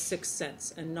have had a sixth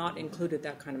sense and not included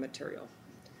that kind of material.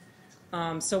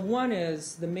 So one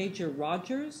is the Major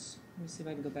Rogers. Let me see if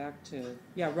I can go back to,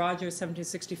 Rogers,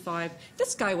 1765.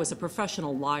 This guy was a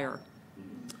professional liar,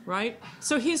 right?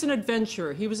 So he's an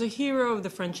adventurer. He was a hero of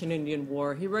the French and Indian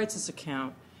War. He writes this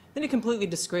account. Then he completely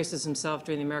disgraces himself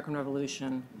during the American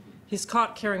Revolution. He's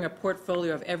caught carrying a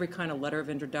portfolio of every kind of letter of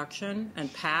introduction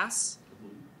and pass.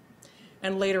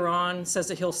 And later on says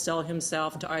that he'll sell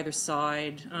himself to either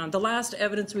side. The last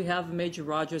evidence we have of Major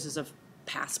Rogers is of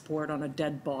passport on a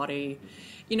dead body.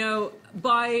 You know,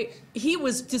 he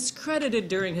was discredited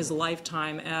during his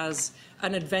lifetime as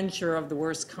an adventurer of the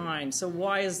worst kind. So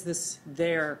why is this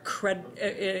their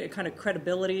kind of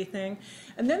credibility thing?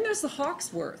 And then there's the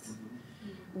Hawksworth,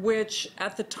 which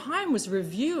at the time was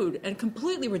reviewed and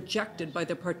completely rejected by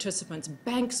the participants.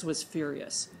 Banks was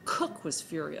furious. Cook was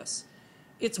furious.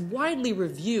 It's widely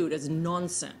reviewed as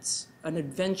nonsense, an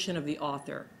invention of the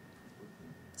author.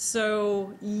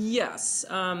 So yes,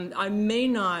 I may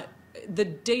not, the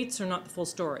dates are not the full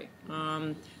story,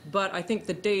 but I think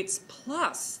the dates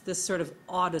plus this sort of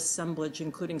odd assemblage,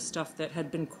 including stuff that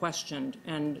had been questioned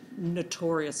and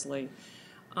notoriously,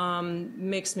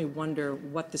 makes me wonder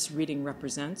what this reading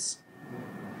represents.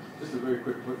 Just a very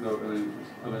quick footnote.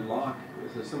 I mean, Locke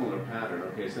is a similar pattern.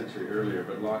 Okay, a century earlier,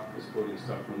 but Locke is quoting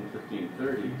stuff from the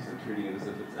 1530s and treating it as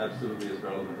if it's absolutely as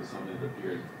relevant as something that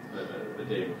appeared the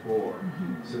day before.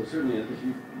 So certainly,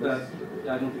 that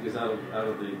I don't think is out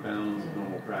of the bounds of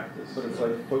normal practice. But it's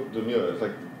like faute de mieux. It's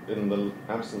like in the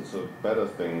absence of better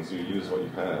things, you use what you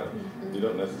have. You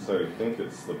don't necessarily think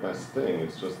it's the best thing.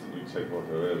 It's just that you take what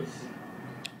there is.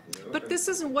 You know? But this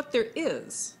isn't what there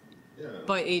is. Yeah.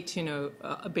 By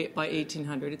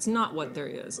 1800, it's not what there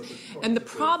is, and the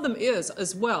problem is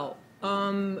as well.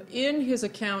 In his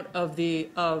account of the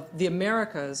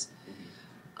Americas,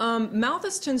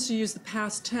 Malthus tends to use the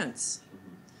past tense.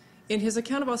 In his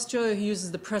account of Australia, he uses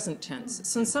the present tense.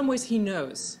 So in some ways, he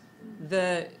knows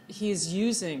that he's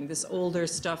using this older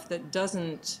stuff that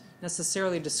doesn't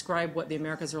necessarily describe what the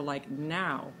Americas are like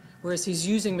now. Whereas he's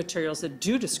using materials that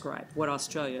do describe what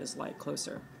Australia is like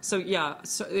closer. So yeah,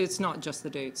 so it's not just the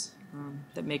dates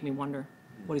that make me wonder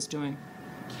what he's doing.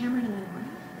 Cameron and then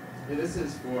Ryan. Yeah, this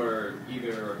is for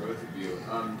either or both of you.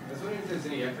 I was wondering if there's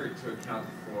any effort to account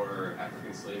for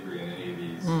African slavery in any of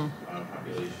these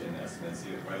population estimates,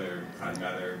 either whether Cotton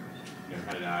Mather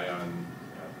had an eye on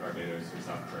Barbados or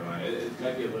South Carolina. It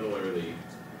might be a little early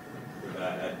for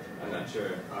that. I'm not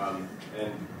sure.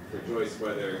 And for Joyce,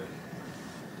 whether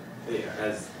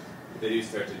as they do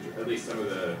start to, at least some of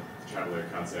the traveler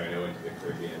accounts there I know into the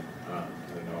Caribbean, I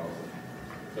don't know all of them,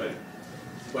 but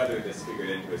whether this figured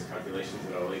into his calculations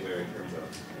at all, either in terms of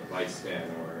lifespan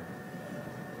or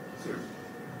sort of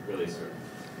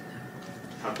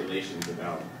calculations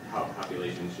about how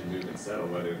populations should move and settle,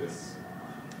 whether this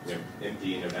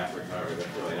emptying of Africa or the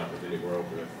filling up of the New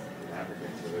World with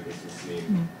Africans, whether this was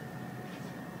seen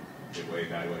good way,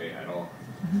 bad way at all.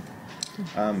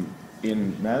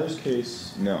 In Mather's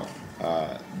case, no.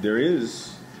 There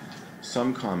is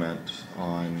some comment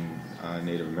on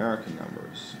Native American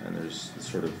numbers, and there's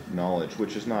sort of knowledge,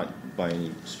 which is not by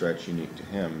any stretch unique to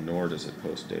him, nor does it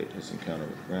postdate his encounter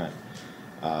with Grant,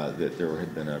 that there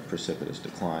had been a precipitous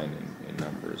decline in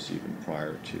numbers even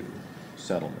prior to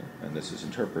settlement, and this is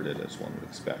interpreted as one would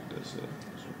expect, as a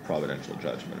sort of providential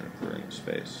judgment in clearing of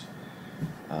space.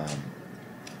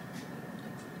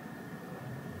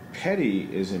 Petty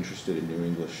is interested in New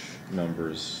English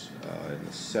numbers in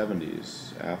the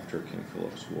 70s after King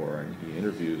Philip's War, and he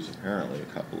interviews apparently a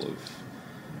couple of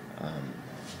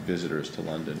visitors to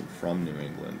London from New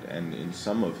England, and in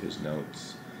some of his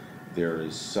notes there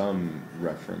is some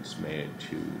reference made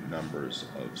to numbers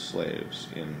of slaves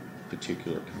in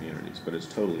particular communities, but it's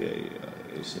totally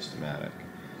asystematic,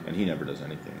 and he never does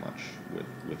anything much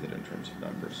with it in terms of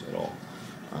numbers at all,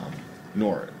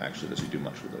 nor actually does he do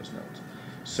much with those notes.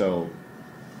 So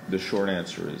the short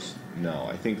answer is no.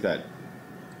 I think that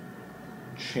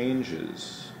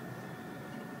changes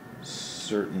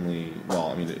certainly, well,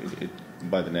 I mean,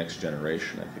 by the next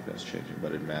generation I think that's changing,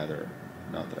 but in Mather,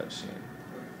 not that I've seen.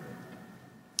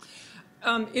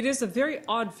 It is a very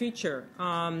odd feature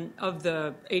of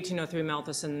the 1803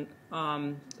 Malthus, and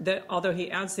that although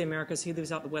he adds the Americas, he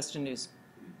leaves out the West Indies.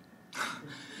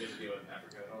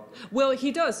 Well, he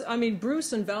does. I mean,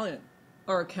 Bruce and Valiant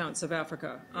are accounts of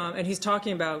Africa, and he's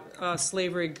talking about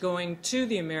slavery going to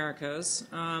the Americas,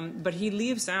 but he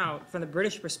leaves out, from the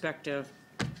British perspective,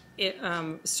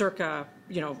 circa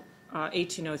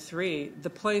 1803, the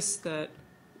place that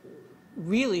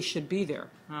really should be there,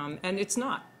 and it's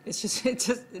not. It's just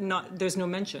not. There's no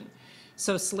mention.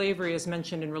 So slavery is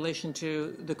mentioned in relation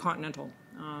to the continental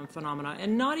phenomena,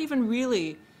 and not even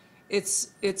really.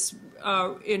 It's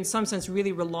in some sense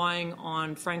really relying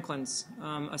on Franklin's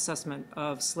assessment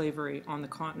of slavery on the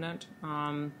continent,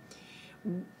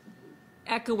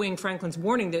 echoing Franklin's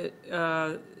warning that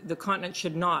the continent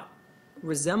should not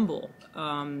resemble.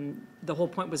 The whole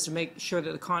point was to make sure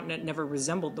that the continent never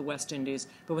resembled the West Indies,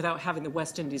 but without having the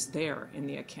West Indies there in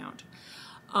the account.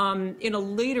 In a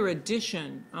later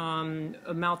edition,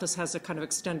 Malthus has a kind of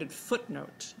extended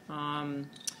footnote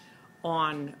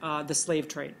on the slave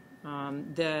trade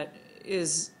that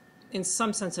is, in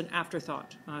some sense, an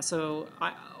afterthought. So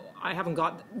I haven't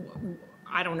got.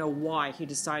 I don't know why he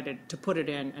decided to put it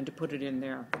in and to put it in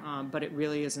there, but it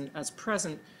really isn't as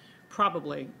present,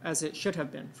 probably, as it should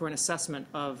have been for an assessment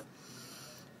of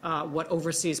what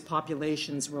overseas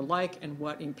populations were like and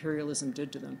what imperialism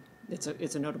did to them.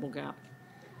 It's a notable gap.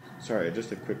 Sorry,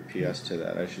 just a quick PS to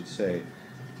that. I should say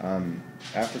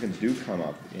Africans do come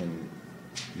up in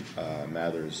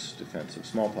Mather's defense of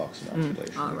smallpox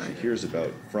inoculation, which he hears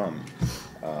about from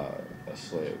a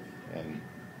slave. And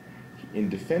in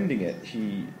defending it,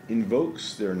 he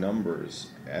invokes their numbers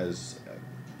as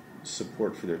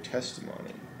support for their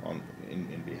testimony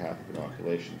in behalf of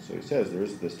inoculation. So he says, there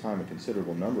is at this time a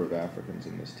considerable number of Africans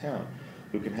in this town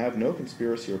who can have no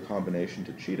conspiracy or combination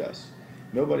to cheat us.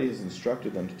 Nobody has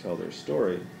instructed them to tell their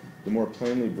story. The more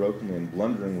plainly, brokenly, and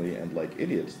blunderingly, and like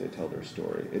idiots they tell their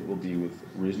story, it will be with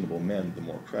reasonable men the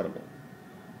more credible.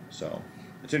 So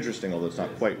it's interesting, although it's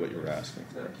not quite what you were asking.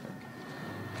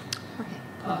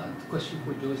 Question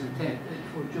for Joyce and Ted.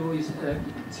 For Joyce, it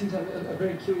seems a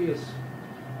very curious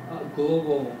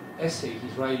global essay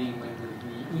he's writing when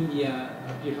the India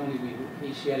appears only with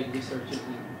Asiatic researchers.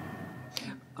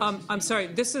 I'm sorry,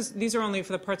 these are only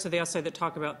for the parts of the essay that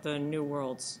talk about the New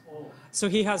Worlds. So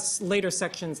he has later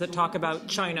sections that talk about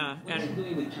China. What are you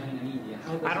doing with China and India?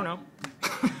 I don't know.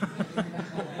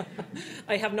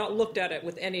 I have not looked at it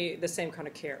with the same kind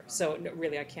of care. So no,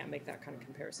 really, I can't make that kind of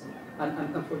comparison.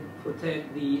 And for Ted,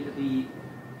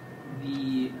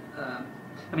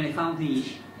 I found the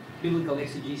biblical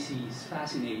exegesis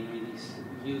fascinating. I mean, this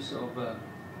use of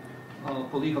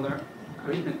political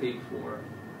arithmetic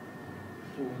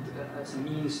as a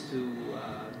means to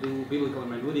do biblical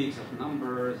hermeneutics of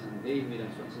numbers and David and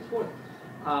so on and so forth.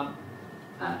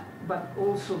 But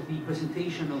also the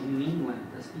presentation of New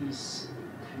England as this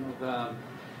kind of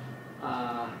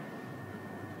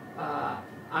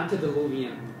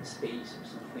antediluvian space or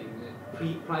something,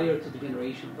 prior to the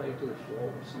generation, prior to the fall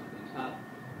or something.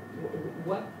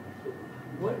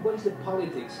 What is the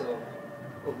politics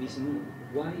of this move?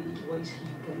 Why is he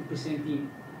kind of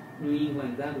presenting New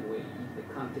England that way in the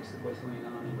context of what's going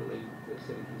on in the late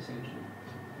 17th century?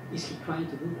 Is he trying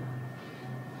to do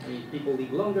that? I mean, people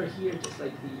live longer here, just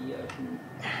like the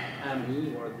Adam and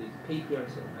Eve or the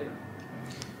patriarchs, or I don't know.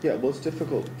 Yeah, well, it's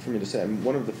difficult for me to say. I mean,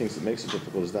 one of the things that makes it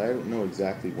difficult is that I don't know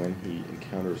exactly when he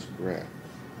encounters Graunt.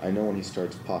 I know when he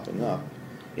starts popping up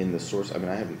in the source. I mean,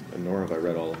 I haven't, nor have I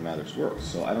read all of Mather's works,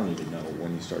 so I don't even know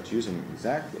when he starts using them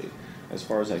exactly. As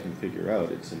far as I can figure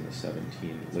out, it's in the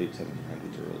late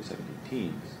 1700s or early 17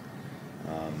 teens.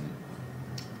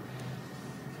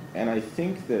 And I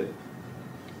think that,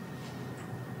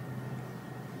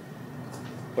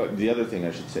 but the other thing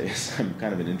I should say is I'm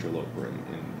kind of an interloper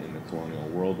in the colonial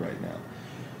world right now.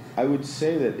 I would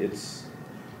say that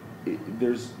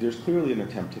there's clearly an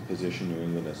attempt to position New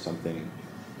England as something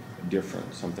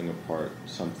different, something apart,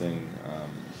 something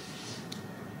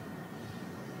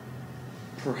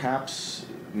perhaps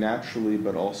naturally,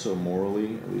 but also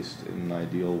morally, at least in an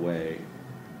ideal way,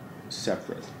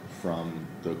 separate from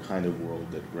the kind of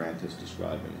world that Graunt is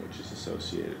describing, which is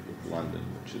associated with London,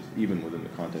 which is, even within the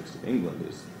context of England,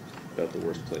 is about the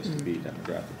worst place to be,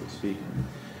 demographically speaking.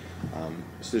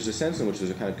 So there's a sense in which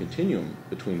there's a kind of continuum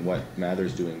between what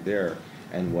Mather's doing there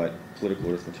and what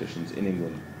political arithmeticians in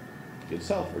England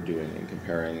itself are doing in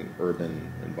comparing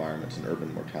urban environments and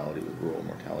urban mortality with rural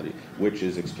mortality, which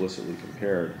is explicitly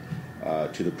compared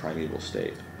to the primeval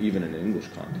state, even in an English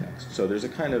context. So there's a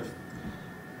kind of,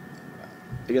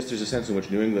 I guess there's a sense in which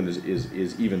New England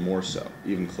is even more so,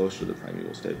 even closer to the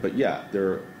primeval state. But yeah, there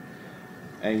are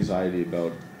anxiety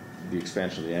about the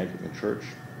expansion of the Anglican Church,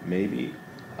 maybe.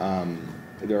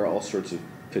 There are all sorts of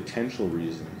potential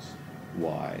reasons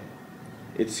why.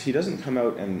 He doesn't come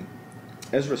out, and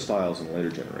Ezra Stiles in a later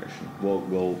generation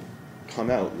will come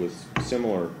out with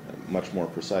similar, much more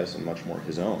precise and much more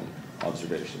his own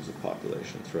observations of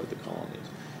population throughout the colonies,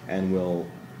 and will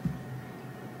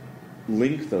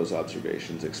link those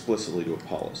observations explicitly to a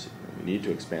policy. We need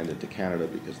to expand it to Canada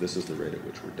because this is the rate at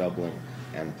which we're doubling,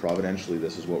 and providentially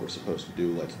this is what we're supposed to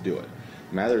do, let's do it.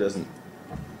 Mather doesn't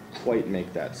quite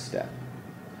make that step.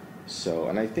 So,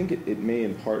 and I think it may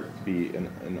in part be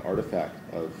an artifact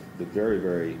of the very,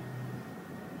 very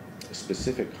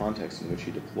specific context in which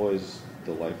he deploys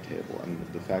the life table, and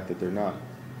the fact that they're not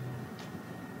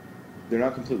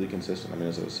completely consistent. I mean,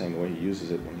 as I was saying, the way he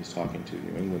uses it when he's talking to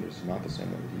New Englanders is not the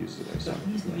same way he uses it when he's So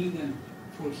talking he's to them. New England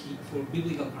for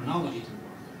biblical chronology to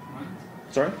work, right?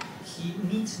 Sorry? He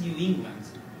needs New England,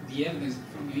 the evidence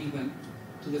from New England,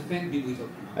 to defend biblical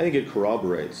chronology. I think it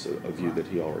corroborates a view that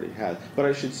he already had. But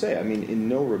I should say, I mean, in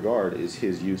no regard is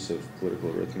his use of political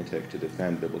arithmetic to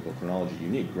defend biblical chronology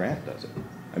unique. Graunt does it.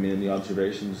 I mean, in the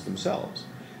observations themselves,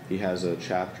 he has a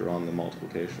chapter on the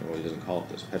multiplication, well, he doesn't call it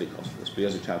this, Petty calls it this, but he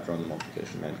has a chapter on the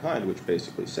multiplication of mankind, which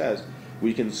basically says,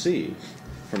 we can see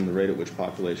from the rate at which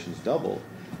populations double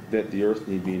that the Earth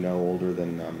need be no older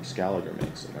than Scaliger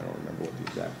makes, and I don't remember what the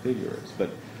exact figure is.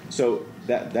 But so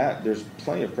that there's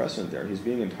plenty of precedent there. He's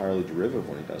being entirely derivative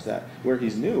when he does that. Where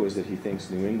he's new is that he thinks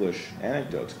New English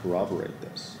anecdotes corroborate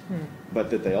this, but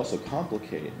that they also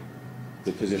complicate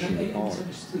the position of the colony.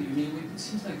 Misunderstood. I mean, it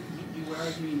seems like you were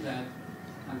arguing that,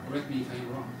 and correct me if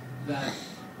I'm wrong, that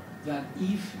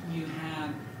if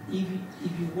you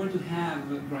were to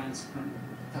have Grant's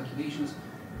calculations,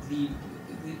 the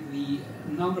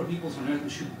number of peoples on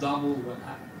Earth should double what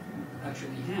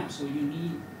actually have. So you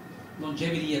need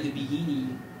longevity at the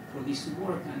beginning for this to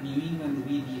work, and New England will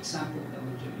be the example of that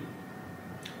longevity.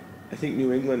 I think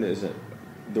New England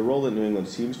the role that New England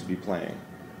seems to be playing,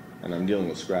 and I'm dealing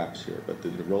with scraps here, but the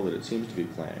role that it seems to be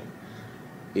playing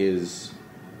is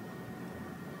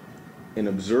an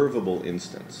observable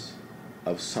instance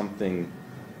of something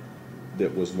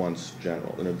that was once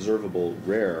general, an observable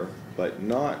rare, but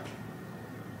not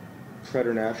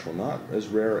preternatural, not as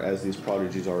rare as these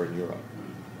prodigies are in Europe,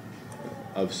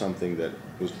 of something that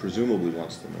was presumably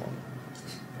once the norm.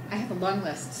 I have a long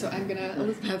list, so I'm going to,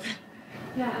 Elizabeth.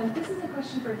 Yeah, this is a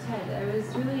question for Ted. I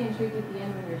was really intrigued at the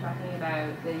end when you were talking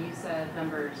about the use of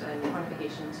numbers and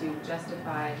quantification to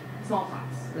justify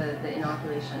smallpox, the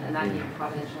inoculation, and that being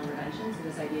providential intervention, so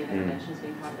this idea of intervention as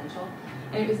being providential.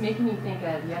 And it was making me think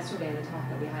of yesterday, the talk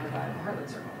that we had about the Heartland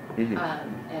Circle,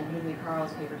 and Haley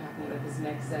Carl's paper talking about this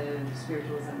mix of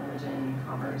spiritualism, religion,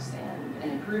 commerce, and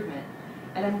improvement.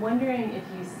 And I'm wondering if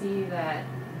you see that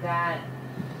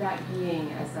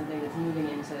being as something that's moving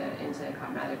into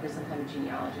common, either there's some kind of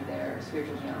genealogy there, or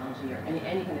spiritual genealogy, or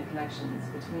any kind of connections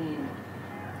between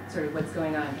sort of what's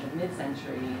going on in the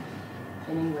mid-century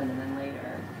in England and then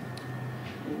later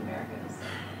in the Americas.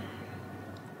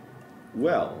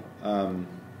 Well,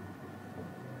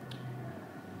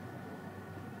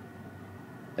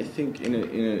 I think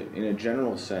in a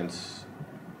general sense,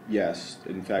 yes.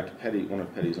 In fact, one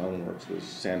of Petty's own works was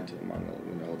sent among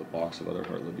the box of other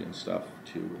Hartlevian stuff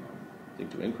to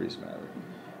increase matter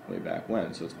way back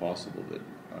when. So it's possible that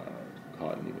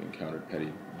Cotton even encountered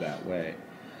Petty that way.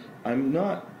 I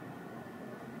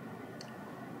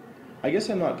guess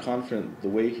I'm not confident the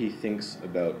way he thinks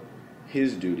about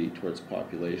his duty towards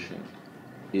population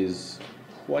is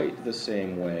quite the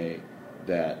same way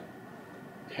that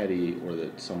Petty or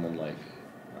that someone like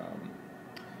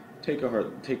take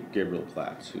Gabriel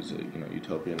Platz, who's a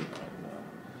utopian,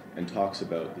 and talks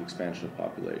about the expansion of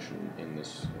population in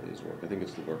his work. I think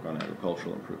it's the work on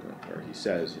agricultural improvement, where he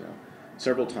says,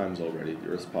 several times already the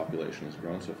Earth's population has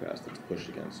grown so fast that it's pushed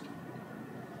against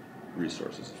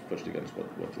resources, it's pushed against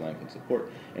what the land can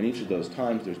support. And each of those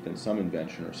times there's been some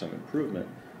invention or some improvement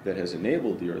that has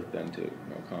enabled the Earth then to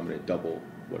accommodate double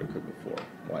what it could before.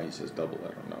 Why he says double, I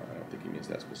don't know. I don't think he means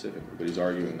that specifically. But he's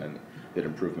arguing then that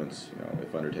improvements,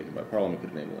 if undertaken by Parliament,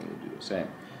 could enable them to do the same.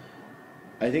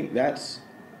 I think there's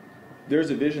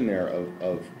a vision there of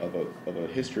a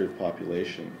history of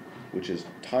population which is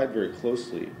tied very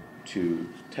closely to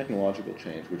technological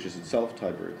change, which is itself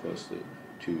tied very closely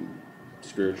to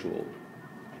spiritual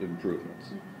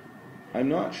improvements. I'm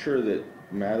not sure that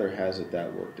Mather has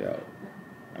that worked out.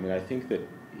 I mean, I think that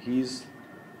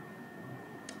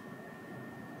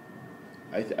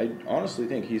I honestly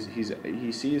think he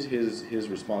sees his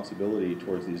responsibility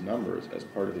towards these numbers as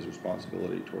part of his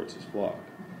responsibility towards his flock,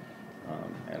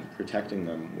 and protecting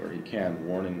them where he can,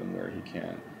 warning them where he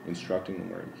can, instructing them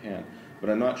where he can. But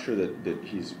I'm not sure that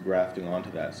he's grafting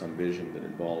onto that some vision that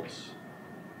involves,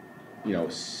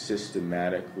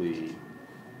 systematically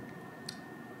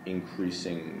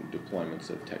increasing deployments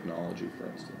of technology, for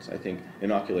instance. I think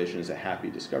inoculation is a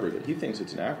happy discovery, but he thinks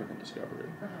it's an African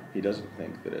discovery. He doesn't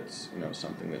think that it's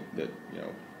something that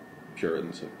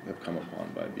Puritans have come upon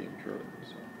by being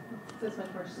Puritans. So it's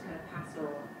much more just a kind of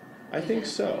pastoral. I think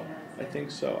so.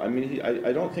 I mean,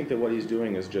 I don't think that what he's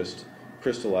doing is just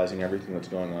crystallizing everything that's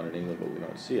going on in England, but we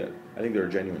don't see it. I think there are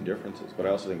genuine differences, but I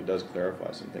also think it does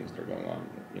clarify some things that are going on,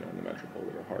 in the metropole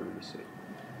that are harder to see.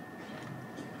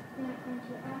 Yeah, thank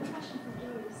you. I have a question for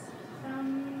Joyce. I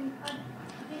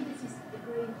think this is a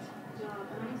great job,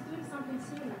 and I was doing some one can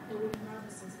see like the William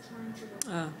Robinson's trying to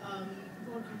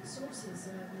work on the sources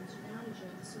of the genealogy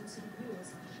of the source of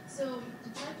views. So to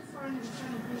try to find what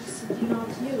kind of books he did not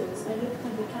use, I looked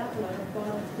at the catalog of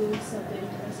borrowed books of the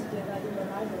University of Edinburgh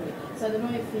Library. So I don't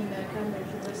know if in the Cambridge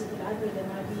University Library there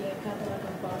might be a catalog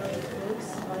of borrowed books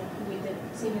like with the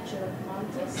signature of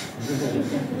Malthus.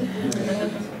 I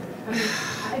mean,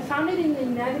 I found it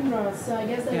in Edinburgh, so I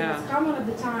guess that it was common at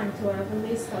the time to have a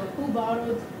list of who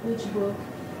borrowed which book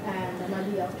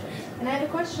and the object. And I have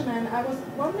a question, and I was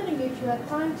wondering if you had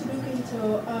time to look into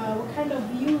what kind of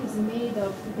views made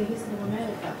of the history of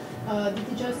America. Did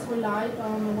he just rely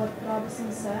on what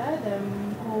Robinson said,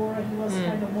 or he was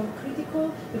kind of more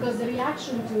critical? Because the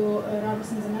reaction to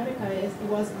Robinson's America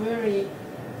was very,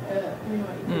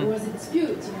 it was a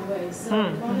dispute in a way. So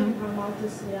I was wondering how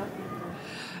Malthus reacted.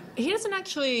 He doesn't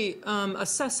actually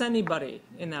assess anybody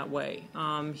in that way.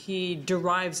 He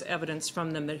derives evidence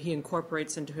from them that he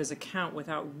incorporates into his account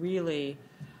without really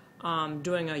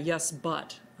doing a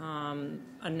yes-but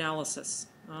analysis.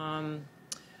 And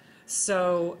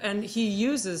he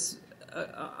uses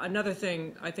another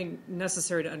thing I think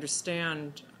necessary to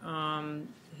understand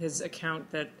his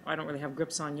account that I don't really have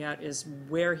grips on yet is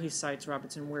where he cites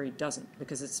Robinson, where he doesn't,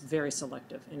 because it's very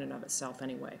selective in and of itself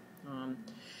anyway.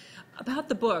 About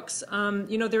the books,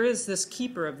 there is this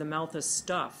keeper of the Malthus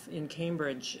stuff in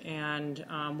Cambridge, and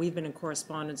we've been in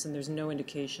correspondence, and there's no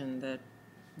indication that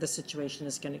the situation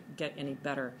is going to get any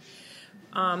better.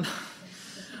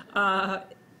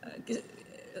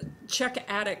 Check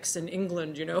attics in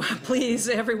England, please,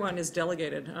 everyone is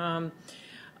delegated.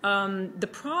 The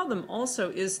problem also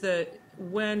is that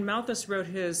when Malthus wrote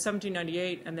his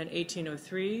 1798 and then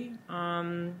 1803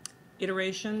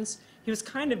 iterations, he was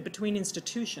kind of between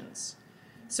institutions.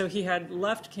 So he had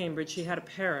left Cambridge, he had a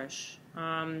parish.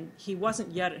 He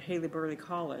wasn't yet at Hailey-Burleigh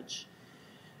College.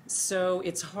 So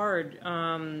it's hard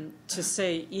to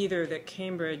say either that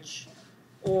Cambridge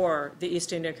or the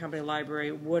East India Company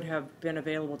Library would have been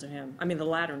available to him. I mean, the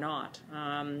latter not.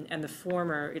 And the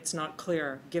former, it's not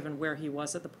clear, given where he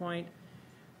was at the point,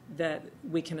 that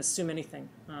we can assume anything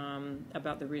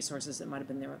about the resources that might have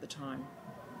been there at the time.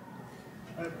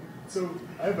 So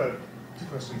I have two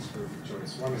questions for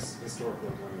Joyce. One is historical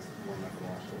and one is more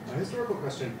methodological. My historical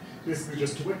question is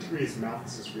just to what degree is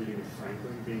Malthus's reading of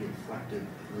Franklin being inflected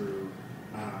through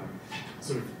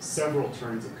sort of several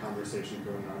turns of conversation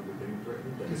going on within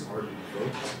Britain that has already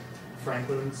evoked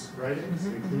Franklin's writings,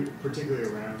 particularly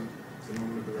around the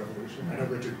moment of the Revolution. I know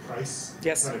Richard Price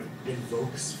kind of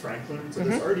invokes Franklin, so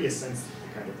there's already a sense that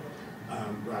the kind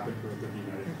of rapid growth of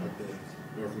the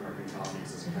North American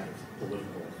colonies is a kind of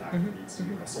political fact that needs to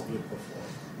be wrestled with before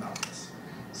Malthus.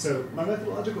 So my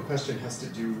methodological question has to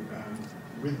do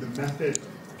with the method of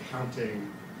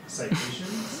counting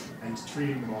citations and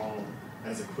treating them all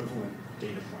as equivalent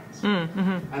data points.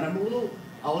 And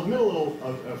I'll admit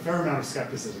a fair amount of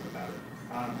skepticism about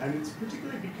it. And it's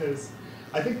particularly because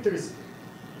I think there's,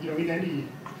 in any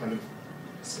kind of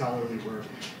scholarly work,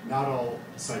 not all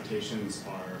citations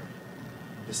are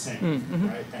the same,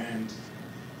 right? And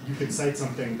you can cite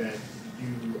something that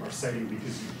you are citing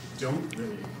because you don't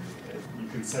really agree with it. You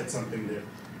can cite something that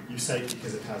you cite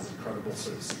because it has incredible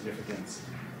sort of significance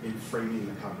in framing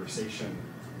the conversation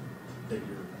that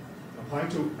you're applying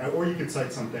to, or you could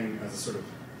cite something as a sort of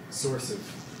source of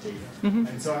data.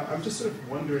 And so I'm just sort of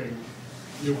wondering,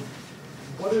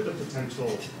 what are the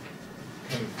potential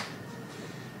kind of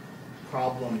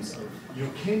problems of,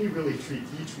 can you really treat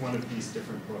each one of these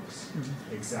different books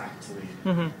exactly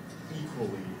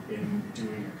equally in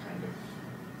doing a kind of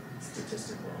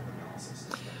statistical analysis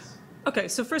of this? Okay,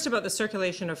 so first about the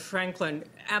circulation of Franklin,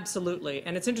 absolutely.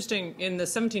 And it's interesting, in the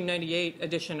 1798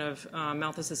 edition of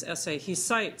Malthus's essay, he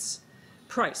cites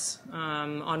Price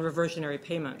on reversionary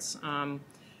payments.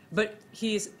 But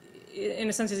he's, in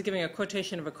a sense, he's giving a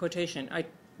quotation of a quotation. I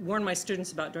warn my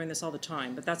students about doing this all the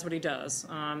time, but that's what he does.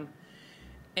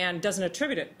 And doesn't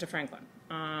attribute it to Franklin.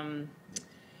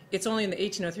 It's only in the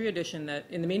 1803 edition that,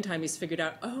 in the meantime, he's figured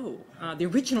out, the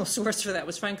original source for that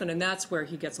was Franklin, and that's where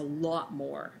he gets a lot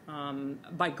more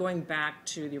by going back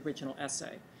to the original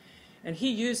essay. And he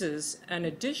uses an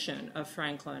edition of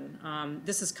Franklin.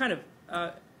 This is kind of,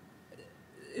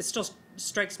 it still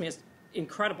strikes me as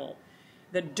incredible,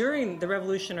 that during the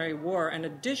Revolutionary War, an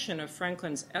edition of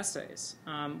Franklin's essays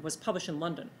was published in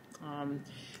London.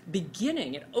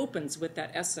 It opens with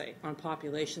that essay on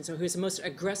population. So here's the most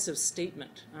aggressive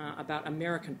statement about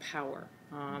American power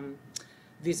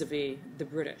vis-a-vis the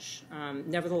British.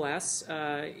 Nevertheless,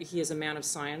 he is a man of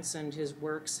science, and his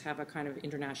works have a kind of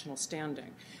international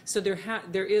standing. So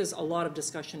there is a lot of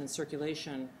discussion and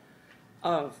circulation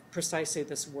of precisely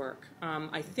this work.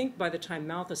 I think by the time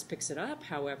Malthus picks it up,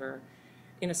 however,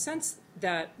 in a sense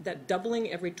that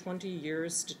doubling every 20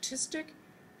 years statistic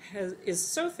is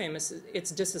so famous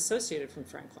it's disassociated from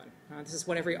Franklin. This is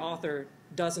what every author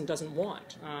does and doesn't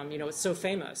want. It's so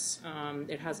famous.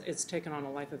 It's taken on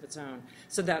a life of its own.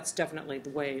 So that's definitely the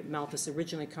way Malthus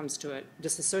originally comes to it,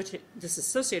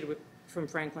 disassociated from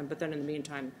Franklin, but then in the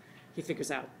meantime, he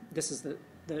figures out this is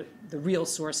the real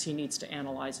source he needs to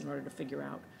analyze in order to figure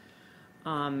out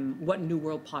what New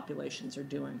World populations are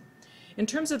doing. In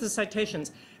terms of the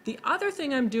citations, the other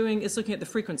thing I'm doing is looking at the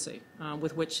frequency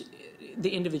with which the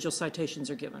individual citations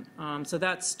are given. So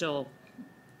that's still,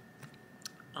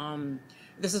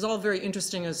 this is all very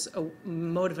interesting as a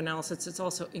mode of analysis. It's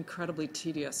also incredibly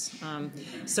tedious.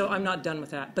 So I'm not done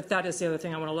with that. But that is the other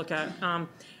thing I want to look at.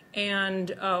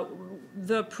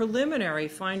 The preliminary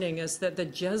finding is that the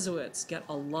Jesuits get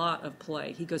a lot of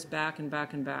play. He goes back and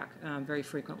back and back very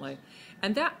frequently.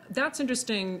 And that's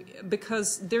interesting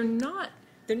because they're not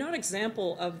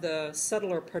example of the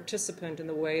settler participant in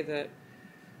the way that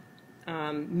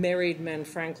married men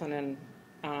Franklin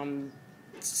and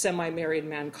semi-married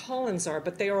man Collins are,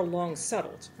 but they are long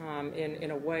settled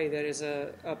in a way that is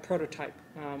a prototype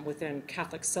within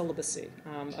Catholic celibacy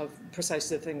of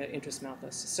precisely the thing that interests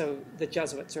Malthus. So the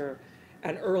Jesuits are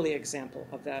an early example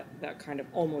of that kind of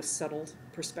almost settled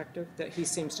perspective that he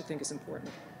seems to think is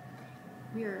important.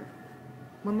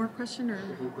 One more question, or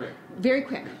Quick. very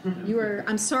quick.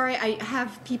 I'm sorry, I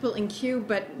have people in queue,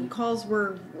 but calls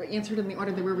were answered in the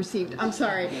order they were received. I'm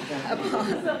sorry.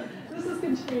 This is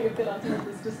continuing a bit on some of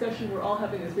this discussion we're all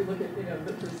having as we look at,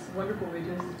 this wonderful way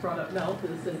James has brought up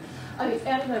Malthus. And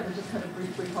Anne and I were just kind of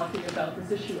briefly talking about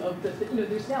this issue of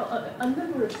there's now a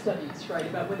number of studies, right,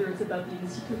 about whether it's about the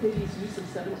encyclopedia's use of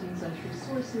 17th century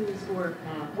sources, or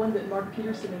one that Mark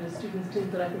Peterson and his students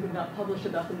did that I think have not published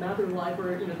about the Mather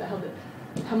Library,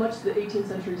 how much the 18th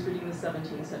century is reading the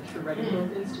 17th century, right, in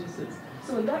both instances.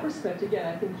 So in that respect, again,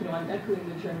 I think, I'm echoing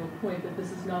the general point that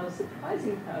this is not a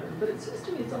surprising pattern, but it seems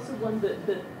to me it's also one that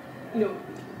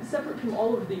separate from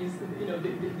all of these,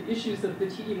 the issues of the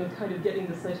tedium of kind of getting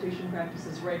the citation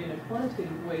practices right in a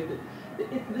quantitative way,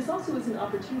 this also is an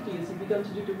opportunity, as you've begun to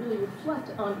do, to really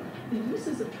reflect on the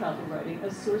uses of travel writing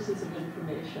as sources of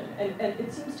information. And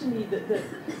it seems to me that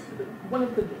one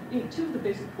of the, two of the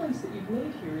basic points that you've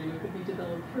made here, could be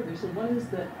developed further. So one is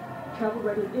that travel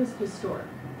writing is historic,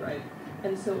 right?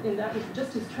 And so in that,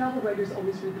 just as travel writers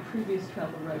always read the previous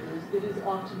travel writers, it is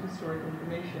often historic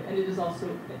information, and it is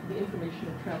also the information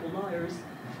of travel liars,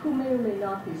 who may or may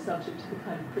not be subject to the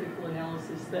kind of critical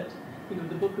analysis that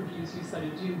the book reviews you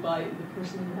cited do by the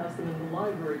person who has them in the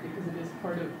library, because it is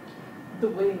part of the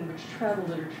way in which travel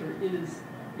literature is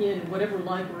in whatever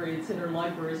library it's in, or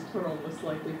libraries plural, most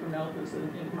likely for Malthus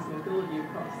and his mobility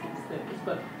across these things.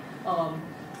 But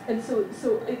and so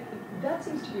that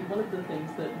seems to be one of the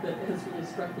things that has really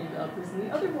struck me about this. And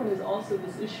the other one is also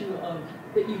this issue of,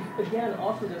 that you've again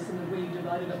offered us in the way you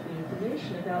divided up the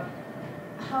information, about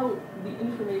how the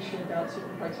information about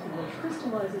certain parts of the world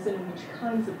crystallizes and in which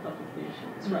kinds of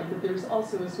publications, right? That there's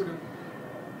also a sort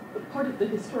of, part of the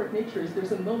historic nature is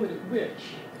there's a moment at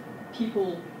which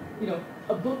people,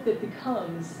 a book that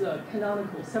becomes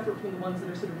canonical, separate from the ones that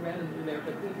are sort of randomly there,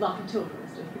 but Lafitau, for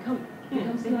instance,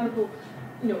 becomes canonical,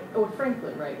 or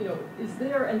Franklin, right, is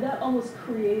there, and that almost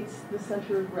creates the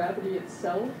center of gravity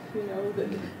itself,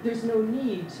 that there's no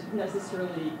need to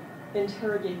necessarily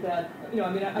interrogate that.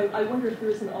 I wonder if there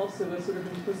isn't also a sort of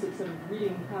implicit set of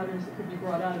reading patterns that could be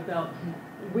brought out about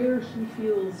where he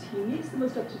feels he needs the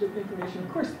most up-to-date information,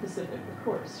 of course specific, of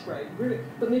course, right?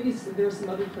 But maybe there are some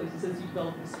other places as you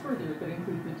develop this further that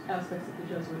include the aspects of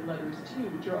the Jesuit letters too,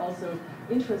 which are also,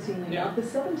 interestingly, not the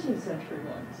 17th century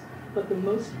ones, but the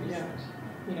most recent.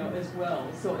 As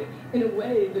well. So in a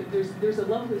way, there's a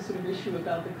lovely sort of issue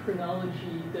about the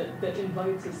chronology that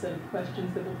invites a set of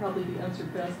questions that will probably be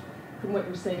answered best from what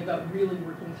you're saying about really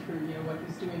working through, what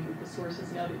he's doing with the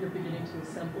sources now that you're beginning to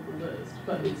assemble the list.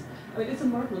 But it's a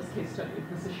marvelous case study of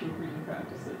this issue of reading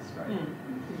practices, right?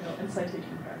 And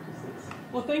citation practices.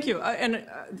 Well, thank you. And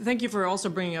thank you for also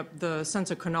bringing up the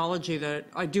sense of chronology that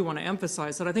I do want to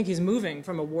emphasize, that I think he's moving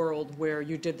from a world where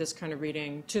you did this kind of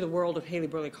reading to the world of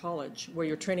Haley-Burley College, where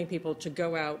you're training people to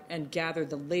go out and gather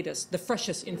the latest, the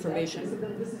freshest information. Exactly. So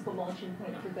then this is the launching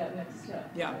point for that next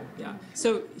step. Yeah.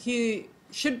 So he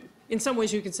should, in some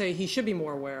ways you could say he should be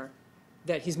more aware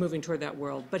that he's moving toward that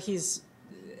world, but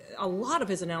a lot of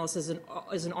his analysis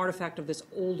is an artifact of this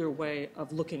older way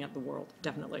of looking at the world,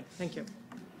 definitely. Thank you.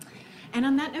 And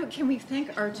on that note, can we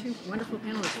thank our two wonderful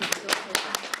panelists for